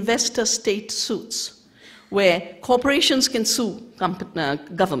called investor-state suits, where corporations can sue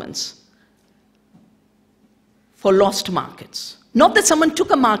governments for lost markets. Not that someone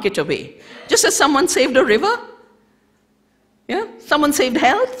took a market away, just as someone saved a river, yeah? Someone saved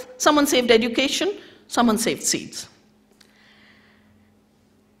health, someone saved education, someone saved seeds.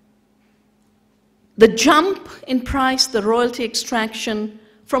 The jump in price, the royalty extraction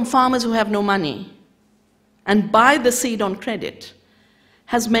from farmers who have no money, and buy the seed on credit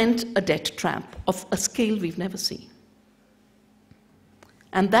has meant a debt trap of a scale we've never seen.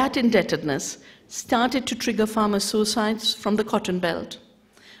 And that indebtedness started to trigger farmer suicides from the cotton belt.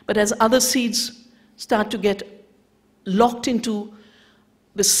 But as other seeds start to get locked into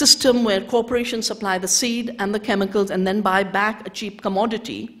the system where corporations supply the seed and the chemicals and then buy back a cheap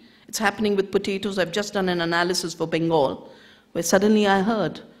commodity, it's happening with potatoes. I've just done an analysis for Bengal, where suddenly I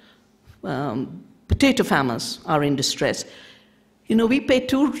heard potato farmers are in distress. You know, you pay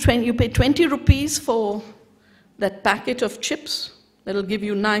 20 rupees for that packet of chips that'll give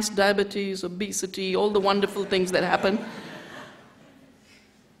you nice diabetes, obesity, all the wonderful things that happen.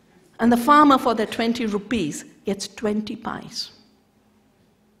 And the farmer, for that 20 rupees, gets 20 pies.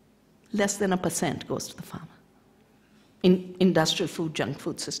 Less than 1% goes to the farmer in industrial food, junk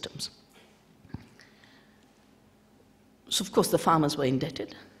food systems. So, of course, the farmers were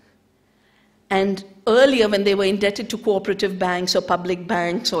indebted. And earlier, when they were indebted to cooperative banks or public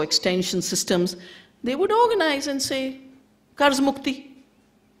banks or extension systems, they would organize and say, Karz Mukti,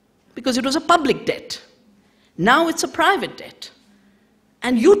 because it was a public debt. Now it's a private debt.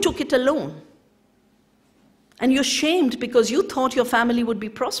 And you took it alone. And you're shamed because you thought your family would be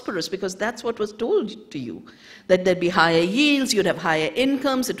prosperous, because that's what was told to you, that there'd be higher yields, you'd have higher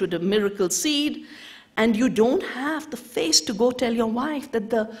incomes, it would have miracle seed, and you don't have the face to go tell your wife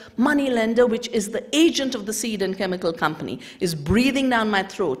that the money lender, which is the agent of the seed and chemical company, is breathing down my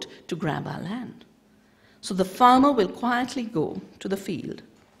throat to grab our land. So the farmer will quietly go to the field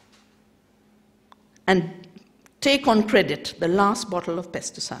and take on credit the last bottle of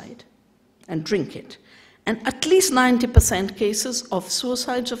pesticide and drink it. And at least 90% cases of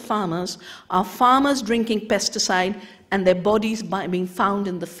suicides of farmers are farmers drinking pesticide and their bodies being found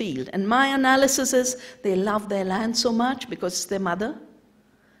in the field. And my analysis is they love their land so much because it's their mother,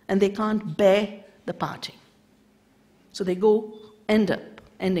 and they can't bear the parting. So they end up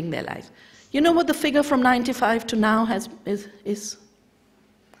ending their lives. You know what the figure from 95 to now is?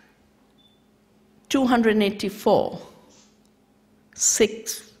 284,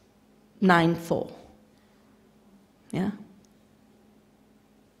 694. Yeah?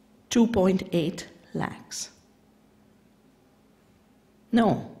 2.8 lakhs.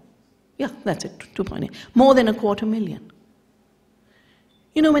 No. Yeah, that's it, 2.8. More than 250,000.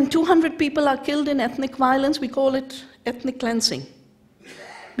 You know, when 200 people are killed in ethnic violence, we call it ethnic cleansing.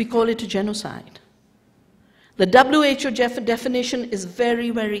 We call it a genocide. The WHO definition is very,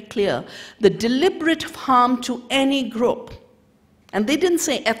 very clear. The deliberate harm to any group, and they didn't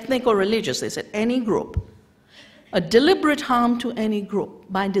say ethnic or religious, they said any group. A deliberate harm to any group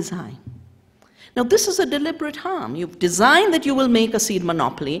by design. Now, this is a deliberate harm. You've designed that you will make a seed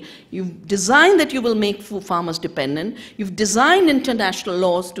monopoly. You've designed that you will make farmers dependent. You've designed international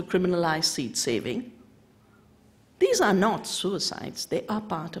laws to criminalize seed saving. These are not suicides. They are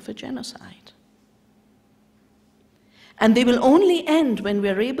part of a genocide. And they will only end when we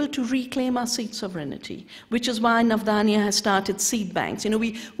are able to reclaim our seed sovereignty, which is why Navdanya has started seed banks. You know,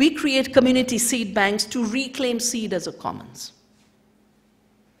 we create community seed banks to reclaim seed as a commons.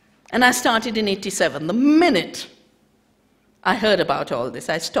 And I started in '87. The minute I heard about all this,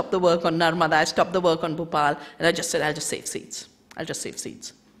 I stopped the work on Narmada, I stopped the work on Bhopal, and I just said, I'll just save seeds. I'll just save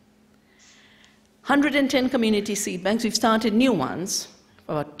seeds. 110 community seed banks. We've started new ones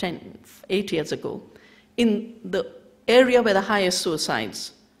about 8 years ago in the area where the highest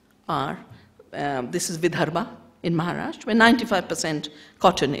suicides are. This is Vidarbha in Maharashtra, where 95%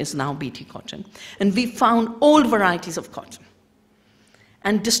 cotton is now BT cotton. And we found old varieties of cotton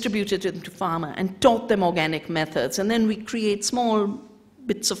and distributed it to farmers and taught them organic methods. And then we create small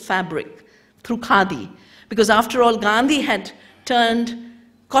bits of fabric through khadi. Because after all, Gandhi had turned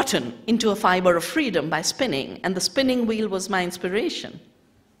cotton into a fiber of freedom by spinning, and the spinning wheel was my inspiration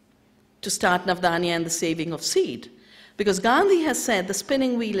to start Navdanya and the saving of seed. Because Gandhi has said the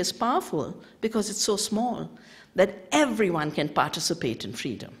spinning wheel is powerful because it's so small that everyone can participate in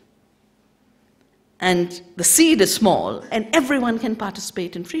freedom. And the seed is small, and everyone can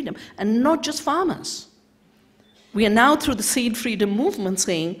participate in freedom, and not just farmers. We are now, through the seed freedom movement,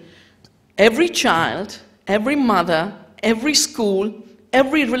 saying every child, every mother, every school,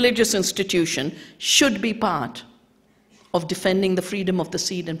 every religious institution should be part of defending the freedom of the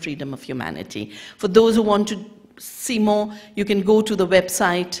seed and freedom of humanity. For those who want to see more, you can go to the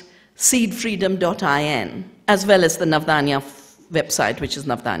website seedfreedom.in, as well as the Navdanya website, which is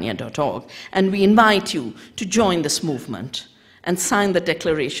navdanya.org. And we invite you to join this movement and sign the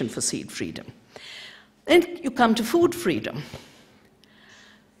Declaration for Seed Freedom. Then you come to food freedom.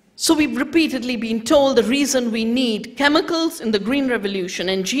 So we've repeatedly been told the reason we need chemicals in the Green Revolution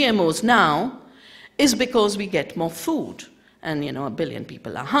and GMOs now is because we get more food. And, you know, 1 billion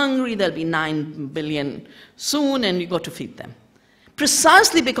people are hungry, there'll be 9 billion soon, and you've got to feed them.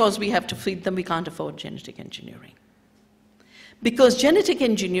 Precisely because we have to feed them, we can't afford genetic engineering. Because genetic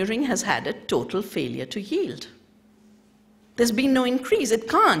engineering has had a total failure to yield. There's been no increase. It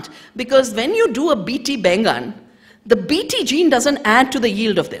can't. Because when you do a BT Bengan, the BT gene doesn't add to the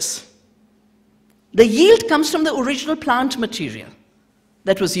yield of this. The yield comes from the original plant material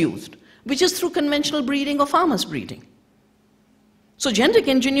that was used, which is through conventional breeding or farmers' breeding. So genetic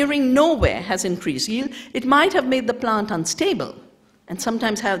engineering nowhere has increased yield. It might have made the plant unstable and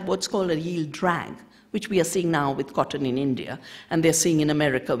sometimes have what's called a yield drag, which we are seeing now with cotton in India, and they're seeing in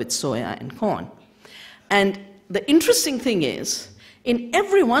America with soya and corn. And the interesting thing is, in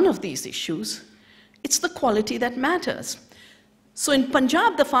every one of these issues, it's the quality that matters. So in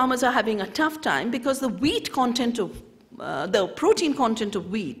Punjab, the farmers are having a tough time because the wheat content of, the protein content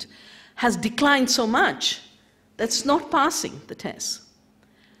of wheat has declined so much that's not passing the test.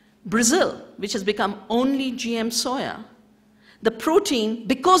 Brazil, which has become only GM soya, the protein,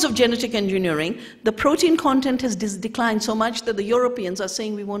 because of genetic engineering, the protein content has declined so much that the Europeans are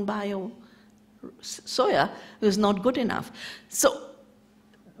saying we won't buy your soya, it was not good enough. So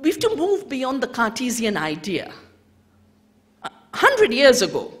we have to move beyond the Cartesian idea. 100 years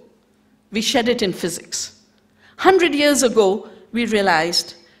ago, we shed it in physics. 100 years ago, we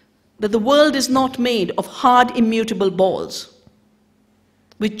realized that the world is not made of hard, immutable balls.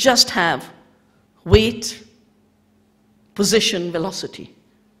 We just have weight, position, velocity.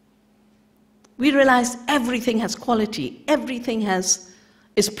 We realized everything has quality, everything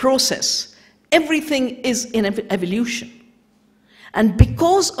is process, everything is in evolution. And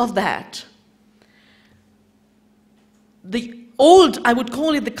because of that, the old, I would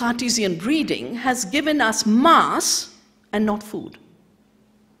call it the Cartesian breeding, has given us mass and not food.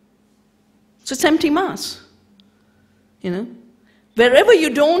 So it's empty mass, you know. Wherever you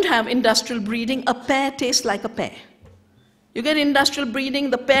don't have industrial breeding, a pear tastes like a pear. You get industrial breeding,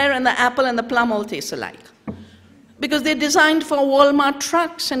 the pear and the apple and the plum all taste alike. Because they're designed for Walmart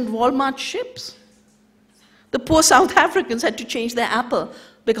trucks and Walmart ships. The poor South Africans had to change their apple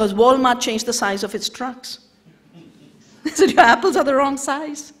because Walmart changed the size of its trucks. They said, your apples are the wrong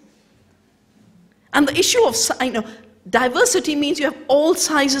size. And the issue of, diversity means you have all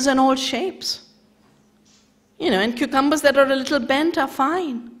sizes and all shapes. You know, and cucumbers that are a little bent are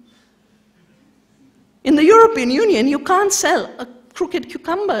fine. In the European Union, you can't sell a crooked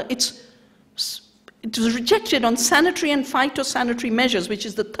cucumber. It was rejected on sanitary and phytosanitary measures, which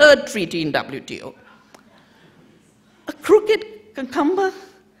is the third treaty in WTO. A crooked cucumber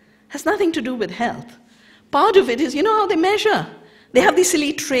has nothing to do with health. Part of it is, you know how they measure? They have these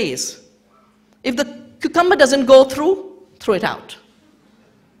silly trays. If the cucumber doesn't go through, throw it out.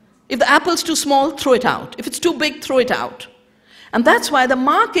 If the apple's too small, throw it out. If it's too big, throw it out. And that's why the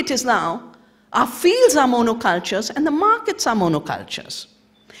market is now, our fields are monocultures and the markets are monocultures.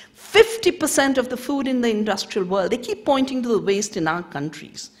 50% of the food in the industrial world, they keep pointing to the waste in our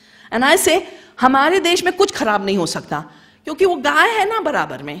countries. And I say, हमारे देश में कुछ खराब नहीं हो सकता, क्योंकि वो गाय है ना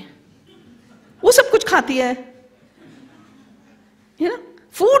बराबर में, वो सब कुछ खाती है. You know,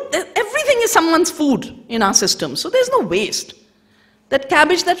 food, everything is someone's food in our system, so there's no waste. That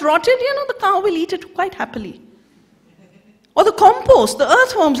cabbage that rotted, you know, the cow will eat it quite happily. Or the compost, the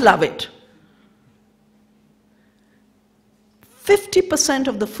earthworms love it. 50%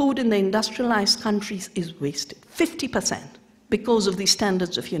 of the food in the industrialized countries is wasted. 50%, because of these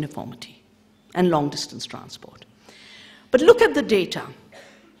standards of uniformity and long-distance transport. But look at the data.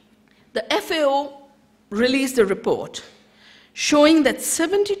 The FAO released a report showing that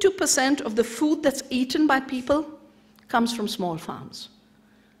 72% of the food that's eaten by people comes from small farms.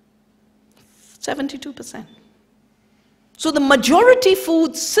 72%. So the majority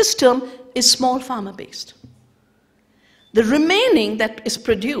food system is small farmer-based. The remaining that is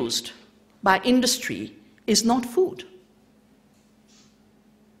produced by industry is not food.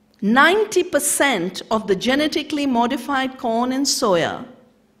 90% of the genetically modified corn and soya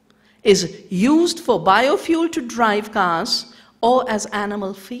is used for biofuel to drive cars or as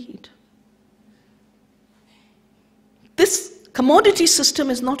animal feed. This commodity system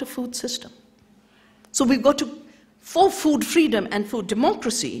is not a food system. So we've got to, for food freedom and food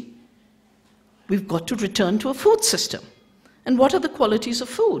democracy, we've got to return to a food system. And what are the qualities of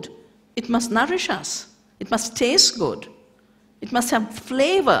food? It must nourish us. It must taste good. It must have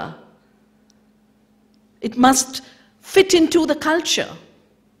flavor. It must fit into the culture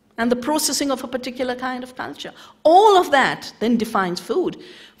and the processing of a particular kind of culture. All of that then defines food.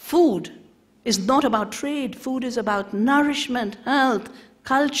 Food is not about trade. Food is about nourishment, health,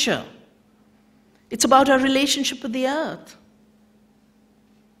 culture. It's about our relationship with the earth.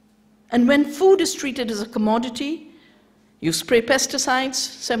 And when food is treated as a commodity, you spray pesticides,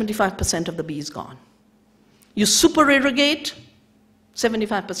 75% of the bees gone. You super irrigate,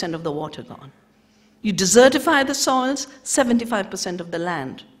 75% of the water gone. You desertify the soils, 75% of the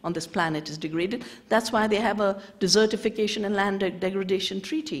land on this planet is degraded. That's why they have a desertification and land degradation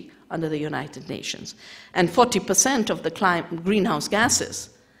treaty under the United Nations. And 40% of the greenhouse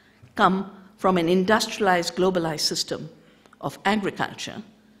gases come from an industrialized, globalized system of agriculture.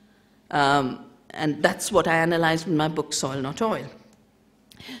 And that's what I analyzed in my book, Soil Not Oil.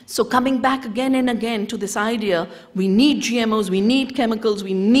 So coming back again and again to this idea, we need GMOs, we need chemicals,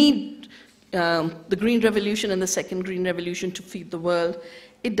 we need the Green Revolution and the second Green Revolution to feed the world,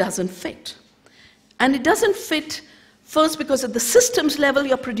 it doesn't fit. And it doesn't fit first because at the systems level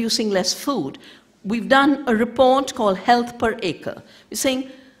you're producing less food. We've done a report called Health Per Acre. We're saying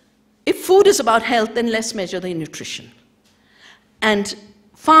if food is about health, then let's measure the nutrition. And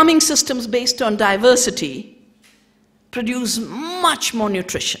farming systems based on diversity produce much more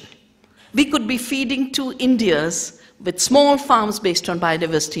nutrition. We could be feeding to Indias with small farms based on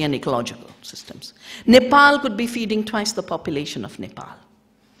biodiversity and ecological systems. Nepal could be feeding twice the population of Nepal.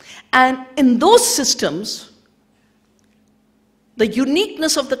 And in those systems, the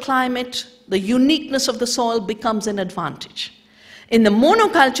uniqueness of the climate, the uniqueness of the soil becomes an advantage. In the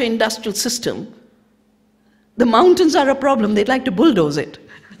monoculture industrial system, the mountains are a problem. They'd like to bulldoze it.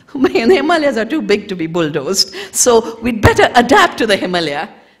 The Himalayas are too big to be bulldozed. So we'd better adapt to the Himalaya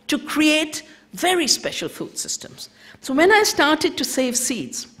to create very special food systems. So when I started to save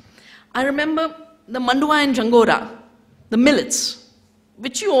seeds, I remember the mandua and jangora, the millets,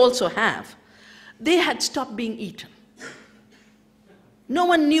 which you also have, they had stopped being eaten. No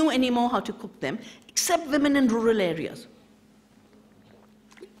one knew anymore how to cook them, except women in rural areas.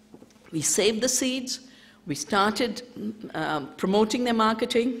 We saved the seeds, we started promoting their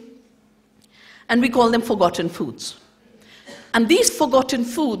marketing, and we call them forgotten foods. And these forgotten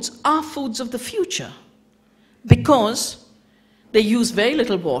foods are foods of the future because they use very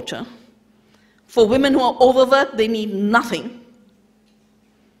little water. For women who are overworked, they need nothing.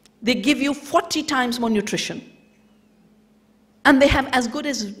 They give you 40 times more nutrition. And they have as good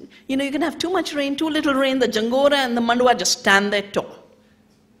as, you know, you can have too much rain, too little rain, the jangora and the mandua just stand there tall,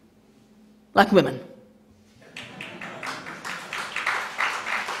 like women.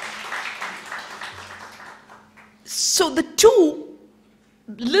 So the two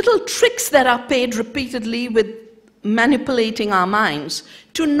little tricks that are paid repeatedly with manipulating our minds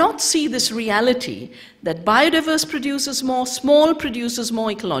to not see this reality that biodiverse produces more, small produces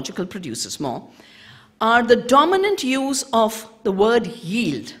more, ecological produces more, are the dominant use of the word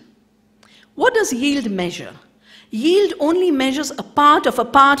yield. What does yield measure? Yield only measures a part of a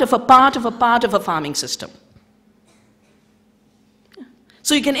part of a part of a part of a farming system.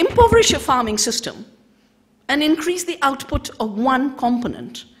 So you can impoverish a farming system and increase the output of one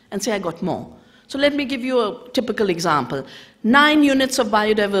component and say, I got more. So let me give you a typical example. 9 units of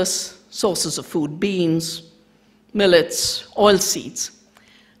biodiverse sources of food, beans, millets, oilseeds.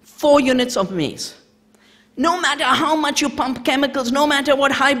 4 units of maize. No matter how much you pump chemicals, no matter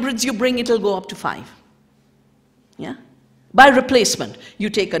what hybrids you bring, it'll go up to 5. Yeah? By replacement. You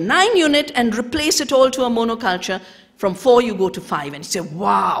take a 9 unit and replace it all to a monoculture. From 4 you go to 5 and you say,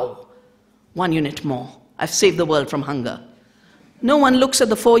 wow, 1 unit more. I've saved the world from hunger. No one looks at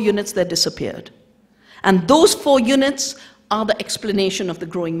the 4 units that disappeared. And those 4 units are the explanation of the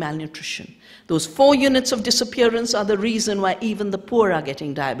growing malnutrition. Those 4 units of disappearance are the reason why even the poor are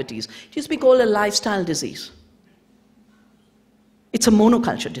getting diabetes. It used to be called a lifestyle disease. It's a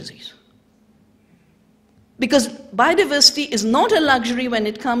monoculture disease. Because biodiversity is not a luxury when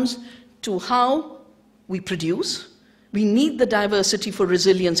it comes to how we produce. We need the diversity for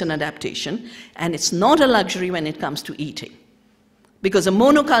resilience and adaptation, and it's not a luxury when it comes to eating. Because a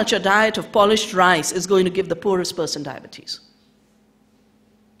monoculture diet of polished rice is going to give the poorest person diabetes.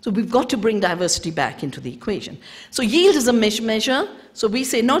 So we've got to bring diversity back into the equation. So yield is a measure. So we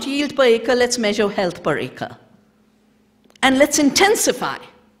say not yield per acre, let's measure health per acre. And let's intensify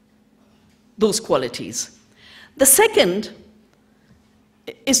those qualities. The second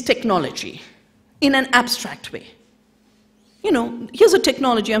is technology in an abstract way. You know, here's a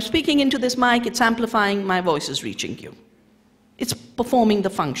technology. I'm speaking into this mic, it's amplifying, my voice is reaching you. It's performing the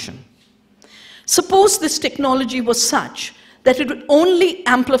function. Suppose this technology was such that it would only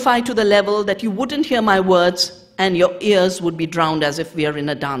amplify to the level that you wouldn't hear my words and your ears would be drowned as if we are in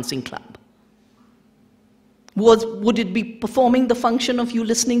a dancing club. Would it be performing the function of you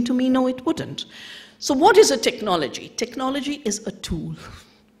listening to me? No, it wouldn't. So what is a technology? Technology is a tool.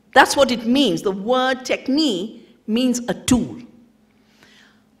 That's what it means. The word technique means a tool.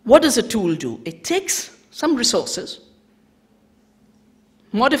 What does a tool do? It takes some resources,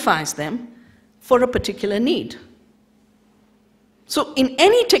 modifies them for a particular need. So in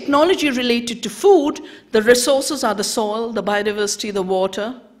any technology related to food, the resources are the soil, the biodiversity, the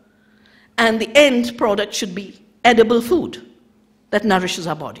water, and the end product should be edible food that nourishes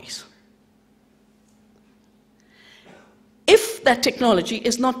our bodies. If that technology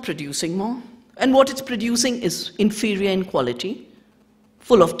is not producing more, and what it's producing is inferior in quality,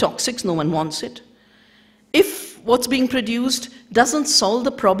 full of toxics, no one wants it. If what's being produced doesn't solve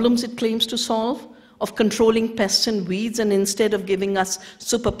the problems it claims to solve, of controlling pests and weeds, and instead of giving us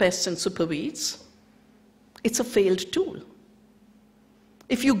super pests and super weeds, it's a failed tool.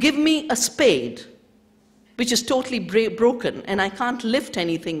 If you give me a spade, which is totally broken, and I can't lift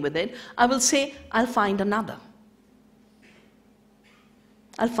anything with it, I will say, I'll find another.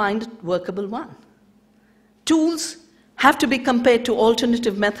 I'll find a workable one. Tools have to be compared to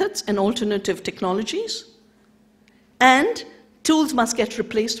alternative methods and alternative technologies, and tools must get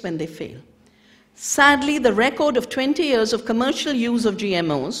replaced when they fail. Sadly, the record of 20 years of commercial use of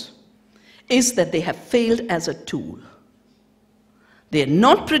GMOs is that they have failed as a tool. They're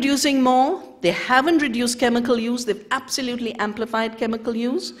not producing more, they haven't reduced chemical use, they've absolutely amplified chemical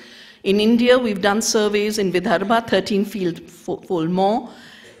use. In India, we've done surveys in Vidarbha, 13-fold more.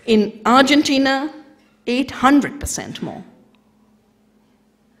 In Argentina, 800% more.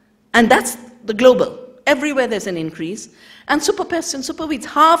 And that's the global. Everywhere there's an increase. And super pests and super weeds.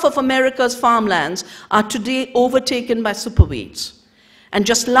 Half of America's farmlands are today overtaken by super weeds. And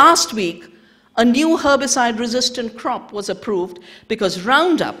just last week, a new herbicide-resistant crop was approved because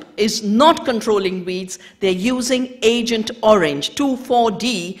Roundup is not controlling weeds. They're using Agent Orange,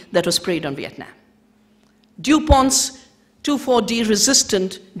 2,4-D, that was sprayed on Vietnam. DuPont's 2,4-D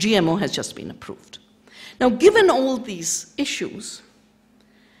resistant GMO has just been approved. Now, given all these issues,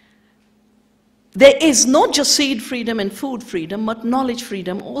 there is not just seed freedom and food freedom, but knowledge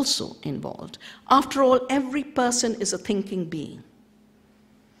freedom also involved. After all, every person is a thinking being.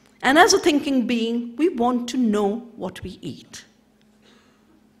 And as a thinking being, we want to know what we eat.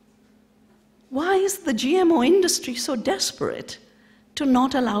 Why is the GMO industry so desperate to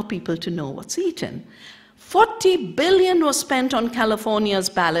not allow people to know what's eaten? $40 billion was spent on California's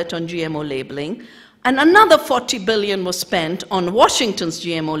ballot on GMO labeling, and another $40 billion was spent on Washington's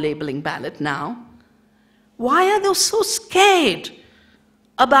GMO labeling ballot now. Why are they so scared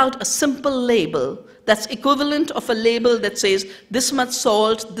about a simple label that's equivalent of a label that says this much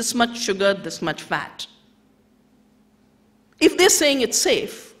salt, this much sugar, this much fat? If they're saying it's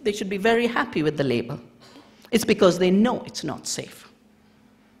safe, they should be very happy with the label. It's because they know it's not safe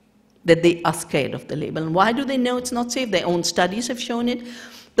that they are scared of the label. And why do they know it's not safe? Their own studies have shown it.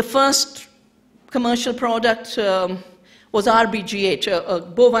 The first commercial product was RBGH, a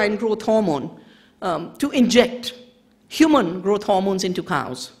bovine growth hormone, to inject human growth hormones into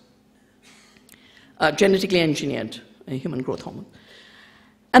cows, genetically engineered human growth hormone.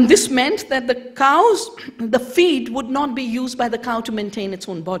 And this meant that the feed would not be used by the cow to maintain its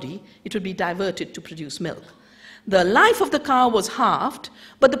own body. It would be diverted to produce milk. The life of the cow was halved,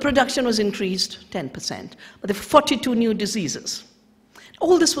 but the production was increased 10%. But there were 42 new diseases.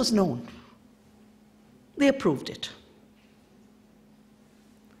 All this was known. They approved it.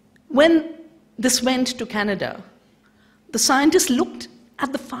 When this went to Canada, the scientists looked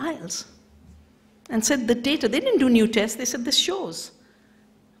at the files and said the data, they didn't do new tests, they said this shows.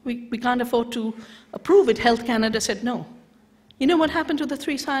 We can't afford to approve it. Health Canada said no. You know what happened to the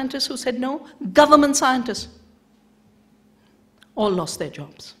 3 scientists who said no? Government scientists. All lost their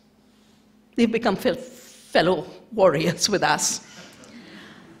jobs. They've become fellow warriors with us.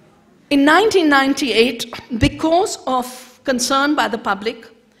 In 1998, because of concern by the public,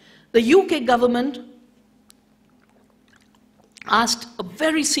 the UK government asked a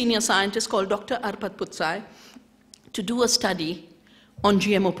very senior scientist called Dr. Arpat Putsai to do a study on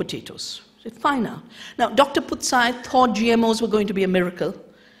GMO potatoes. He said, fine now. Now, Dr. Putsai thought GMOs were going to be a miracle.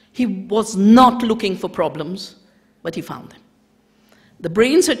 He was not looking for problems, but he found them. The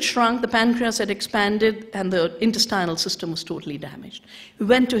brains had shrunk, the pancreas had expanded, and the intestinal system was totally damaged. He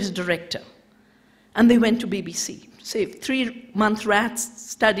went to his director, and they went to BBC. Say, 3-month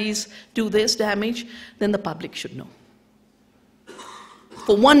rats studies do this damage, then the public should know.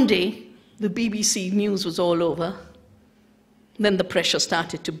 For one day, the BBC news was all over. Then the pressure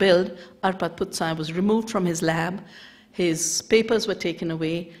started to build. Arpat Putsai was removed from his lab. His papers were taken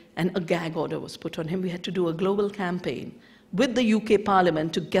away, and a gag order was put on him. We had to do a global campaign with the UK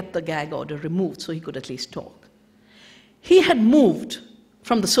Parliament to get the gag order removed so he could at least talk. He had moved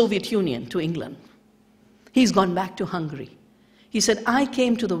from the Soviet Union to England. He's gone back to Hungary. He said, I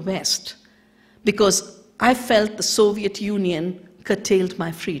came to the West because I felt the Soviet Union curtailed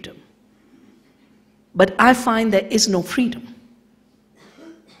my freedom. But I find there is no freedom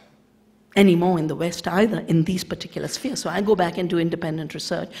anymore in the West either, in these particular spheres. So I go back and do independent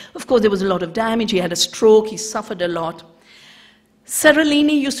research. Of course, there was a lot of damage. He had a stroke. He suffered a lot.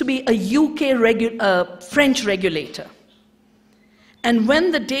 Seralini used to be a French regulator. And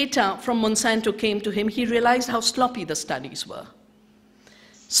when the data from Monsanto came to him, he realized how sloppy the studies were.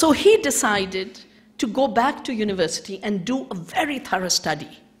 So he decided to go back to university and do a very thorough study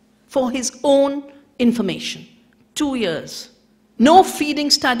for his own information. 2 years. No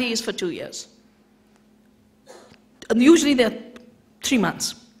feeding studies for 2 years. And usually they're 3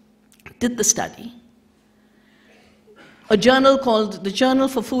 months. Did the study. A journal called the Journal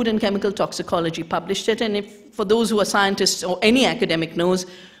for Food and Chemical Toxicology published it, and for those who are scientists or any academic knows,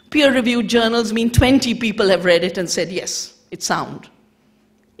 peer-reviewed journals mean 20 people have read it and said, yes, it's sound.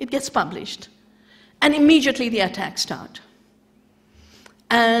 It gets published. And immediately the attacks start.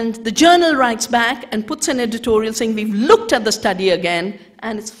 And the journal writes back and puts an editorial saying, we've looked at the study again,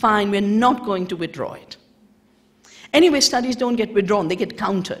 and it's fine, we're not going to withdraw it. Anyway, studies don't get withdrawn, they get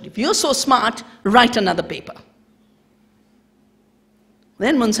countered. If you're so smart, write another paper.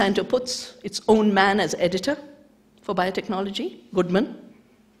 Then Monsanto puts its own man as editor for biotechnology, Goodman.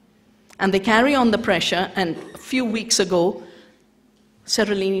 And they carry on the pressure, and a few weeks ago,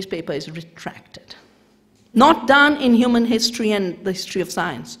 Seralini's paper is retracted. Not done in human history and the history of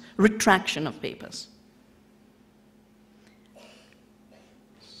science. Retraction of papers.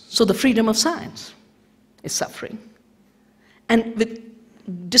 So the freedom of science is suffering. And with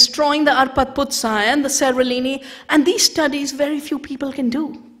destroying the Arpat Putsa and the Seralini, and these studies very few people can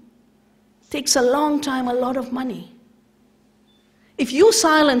do. Takes a long time, a lot of money. If you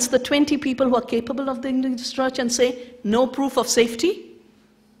silence the 20 people who are capable of doing this research and say, no proof of safety,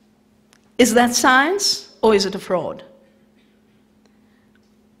 is that science? Or is it a fraud?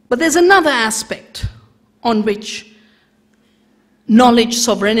 But there's another aspect on which knowledge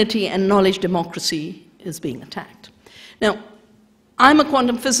sovereignty and knowledge democracy is being attacked. Now, I'm a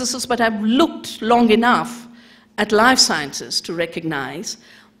quantum physicist, but I've looked long enough at life sciences to recognize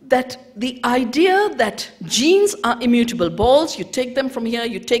that the idea that genes are immutable balls, you take them from here,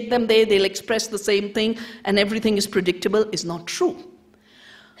 you take them there, they'll express the same thing, and everything is predictable, is not true.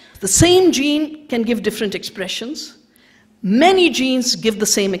 The same gene can give different expressions. Many genes give the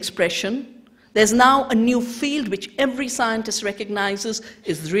same expression. There's now a new field which every scientist recognizes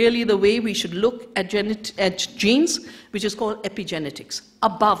is really the way we should look at genes, which is called epigenetics,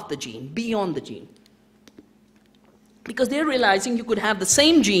 above the gene, beyond the gene. Because they're realizing you could have the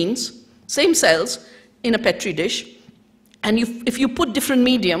same genes, same cells, in a Petri dish, and if you put different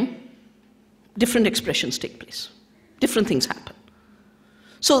medium, different expressions take place. Different things happen.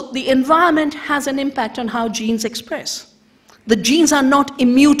 So the environment has an impact on how genes express. The genes are not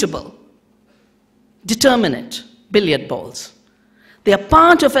immutable, determinate billiard balls. They are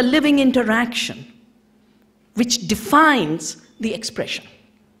part of a living interaction which defines the expression.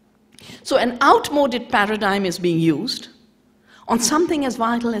 So an outmoded paradigm is being used on something as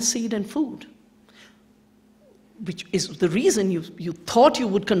vital as seed and food, which is the reason you thought you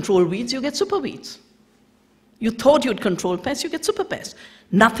would control weeds, you get super weeds. You thought you'd control pests, you get super pests.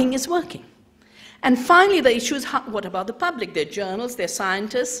 Nothing is working. And finally, the issue is, what about the public? There are journals, there are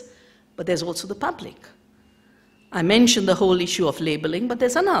scientists, but there's also the public. I mentioned the whole issue of labeling, but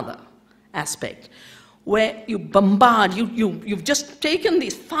there's another aspect where you bombard, you've just taken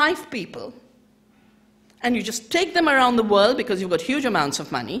these 5 people, and you just take them around the world because you've got huge amounts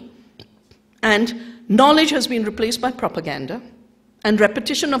of money, and knowledge has been replaced by propaganda, and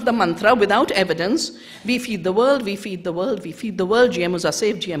repetition of the mantra without evidence. We feed the world, we feed the world, we feed the world, GMOs are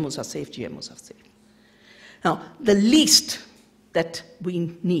safe, GMOs are safe, GMOs are safe. Now, the least that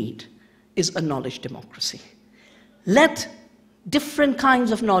we need is a knowledge democracy. Let different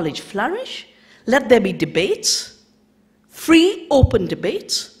kinds of knowledge flourish. Let there be debates, free, open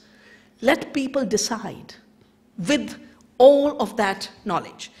debates. Let people decide with all of that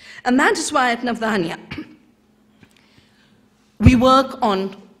knowledge. And that is why at Navdanya, we work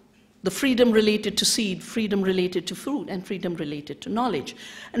on the freedom related to seed, freedom related to food, and freedom related to knowledge.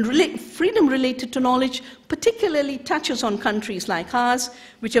 And freedom related to knowledge particularly touches on countries like ours,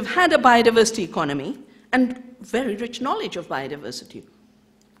 which have had a biodiversity economy and very rich knowledge of biodiversity.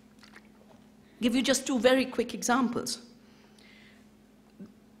 Give you just 2 very quick examples.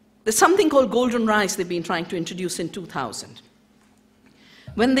 There's something called golden rice they've been trying to introduce in 2000.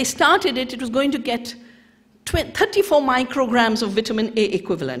 When they started it, it was going to get 34 micrograms of vitamin A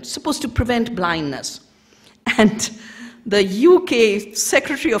equivalent, supposed to prevent blindness. And the UK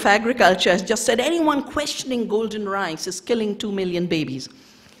Secretary of Agriculture has just said anyone questioning golden rice is killing 2 million babies.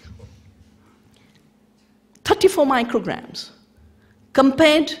 34 micrograms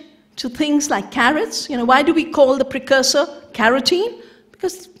compared to things like carrots. You know, why do we call the precursor carotene?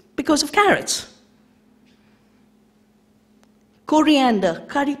 Because of carrots. Coriander,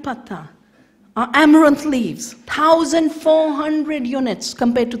 curry patta, amaranth leaves, 1,400 units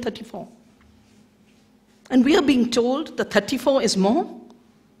compared to 34. And we are being told that 34 is more.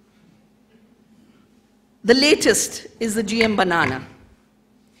 The latest is the GM banana.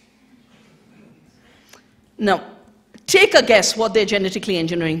 Now, take a guess what they're genetically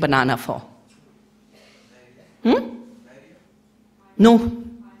engineering banana for. No,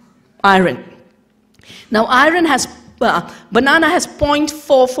 iron. Now, banana has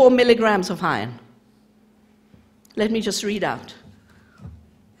 0.44 milligrams of iron. Let me just read out.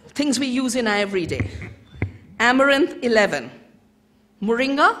 Things we use in our everyday. Amaranth, 11.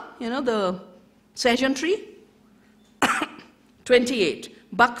 Moringa, you know, the session tree,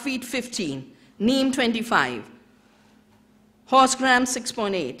 28. Buckwheat, 15. Neem, 25. Horsegram,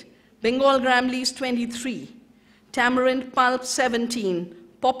 6.8. Bengal gram leaves, 23. Tamarind pulp, 17.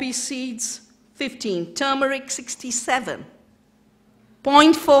 Poppy seeds, 15. Turmeric, 67.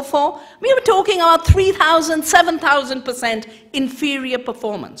 0.44. We were talking about 3,000, 7,000% inferior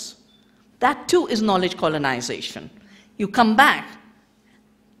performance. That too is knowledge colonization. You come back.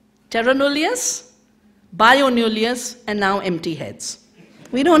 Terra nullius, bio nullius, and now empty heads.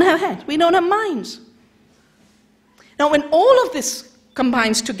 We don't have heads. We don't have minds. Now, when all of this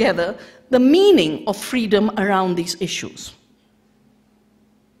combines together, the meaning of freedom around these issues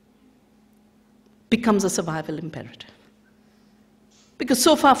becomes a survival imperative. Because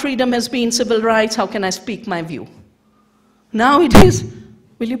so far freedom has been civil rights, how can I speak my view? Now it is,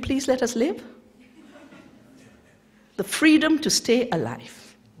 will you please let us live? The freedom to stay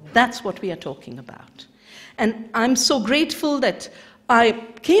alive. That's what we are talking about. And I'm so grateful that I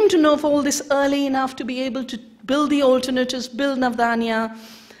came to know of all this early enough to be able to build the alternatives, build Navdanya.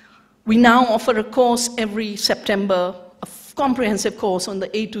 We now offer a course every September, a comprehensive course on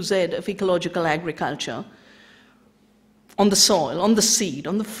the A to Z of ecological agriculture, on the soil, on the seed,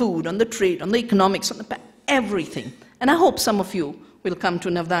 on the food, on the trade, on the economics, on everything. And I hope some of you will come to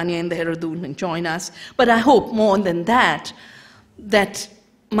Navdanya in the Dehradun and join us. But I hope more than that, that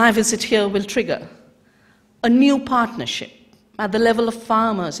my visit here will trigger a new partnership at the level of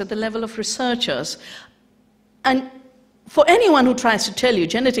farmers, at the level of researchers. And for anyone who tries to tell you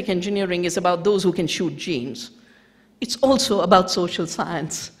genetic engineering is about those who can shoot genes, it's also about social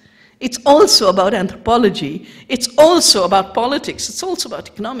science. It's also about anthropology. It's also about politics. It's also about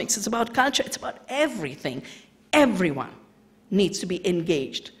economics. It's about culture. It's about everything. Everyone needs to be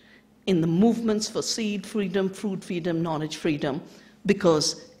engaged in the movements for seed freedom, food freedom, knowledge freedom,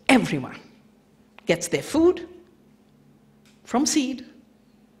 because everyone gets their food from seed,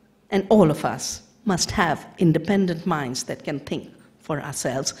 and all of us must have independent minds that can think for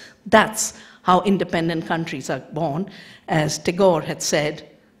ourselves. That's how independent countries are born, as Tagore had said,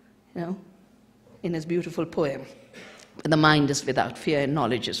 you know, in his beautiful poem, the mind is without fear and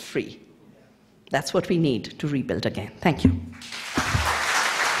knowledge is free. That's what we need to rebuild again. Thank you.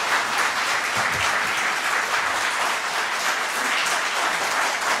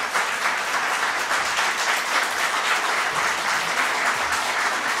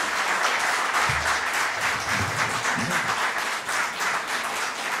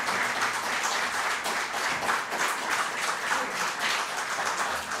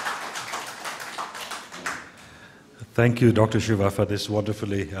 Thank you, Dr. Shiva, for this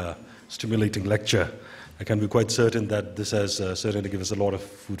wonderfully stimulating lecture. I can be quite certain that this has certainly given us a lot of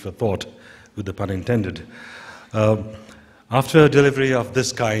food for thought, with the pun intended. After a delivery of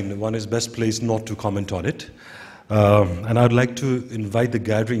this kind, one is best placed not to comment on it. And I'd like to invite the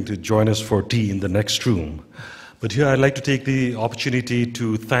gathering to join us for tea in the next room. But here I'd like to take the opportunity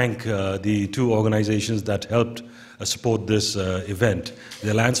to thank the two organizations that helped support this event,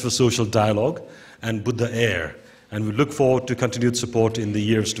 the Alliance for Social Dialogue and Buddha Air. And we look forward to continued support in the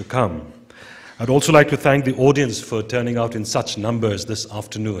years to come. I'd also like to thank the audience for turning out in such numbers this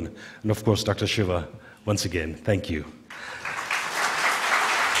afternoon. And of course, Dr. Shiva, once again, thank you.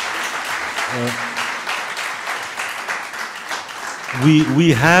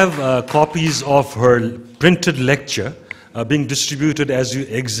 We have copies of her printed lecture being distributed as you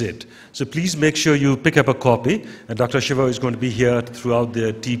exit. So please make sure you pick up a copy. And Dr. Shiva is going to be here throughout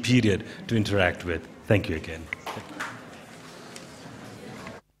the tea period to interact with. Thank you again.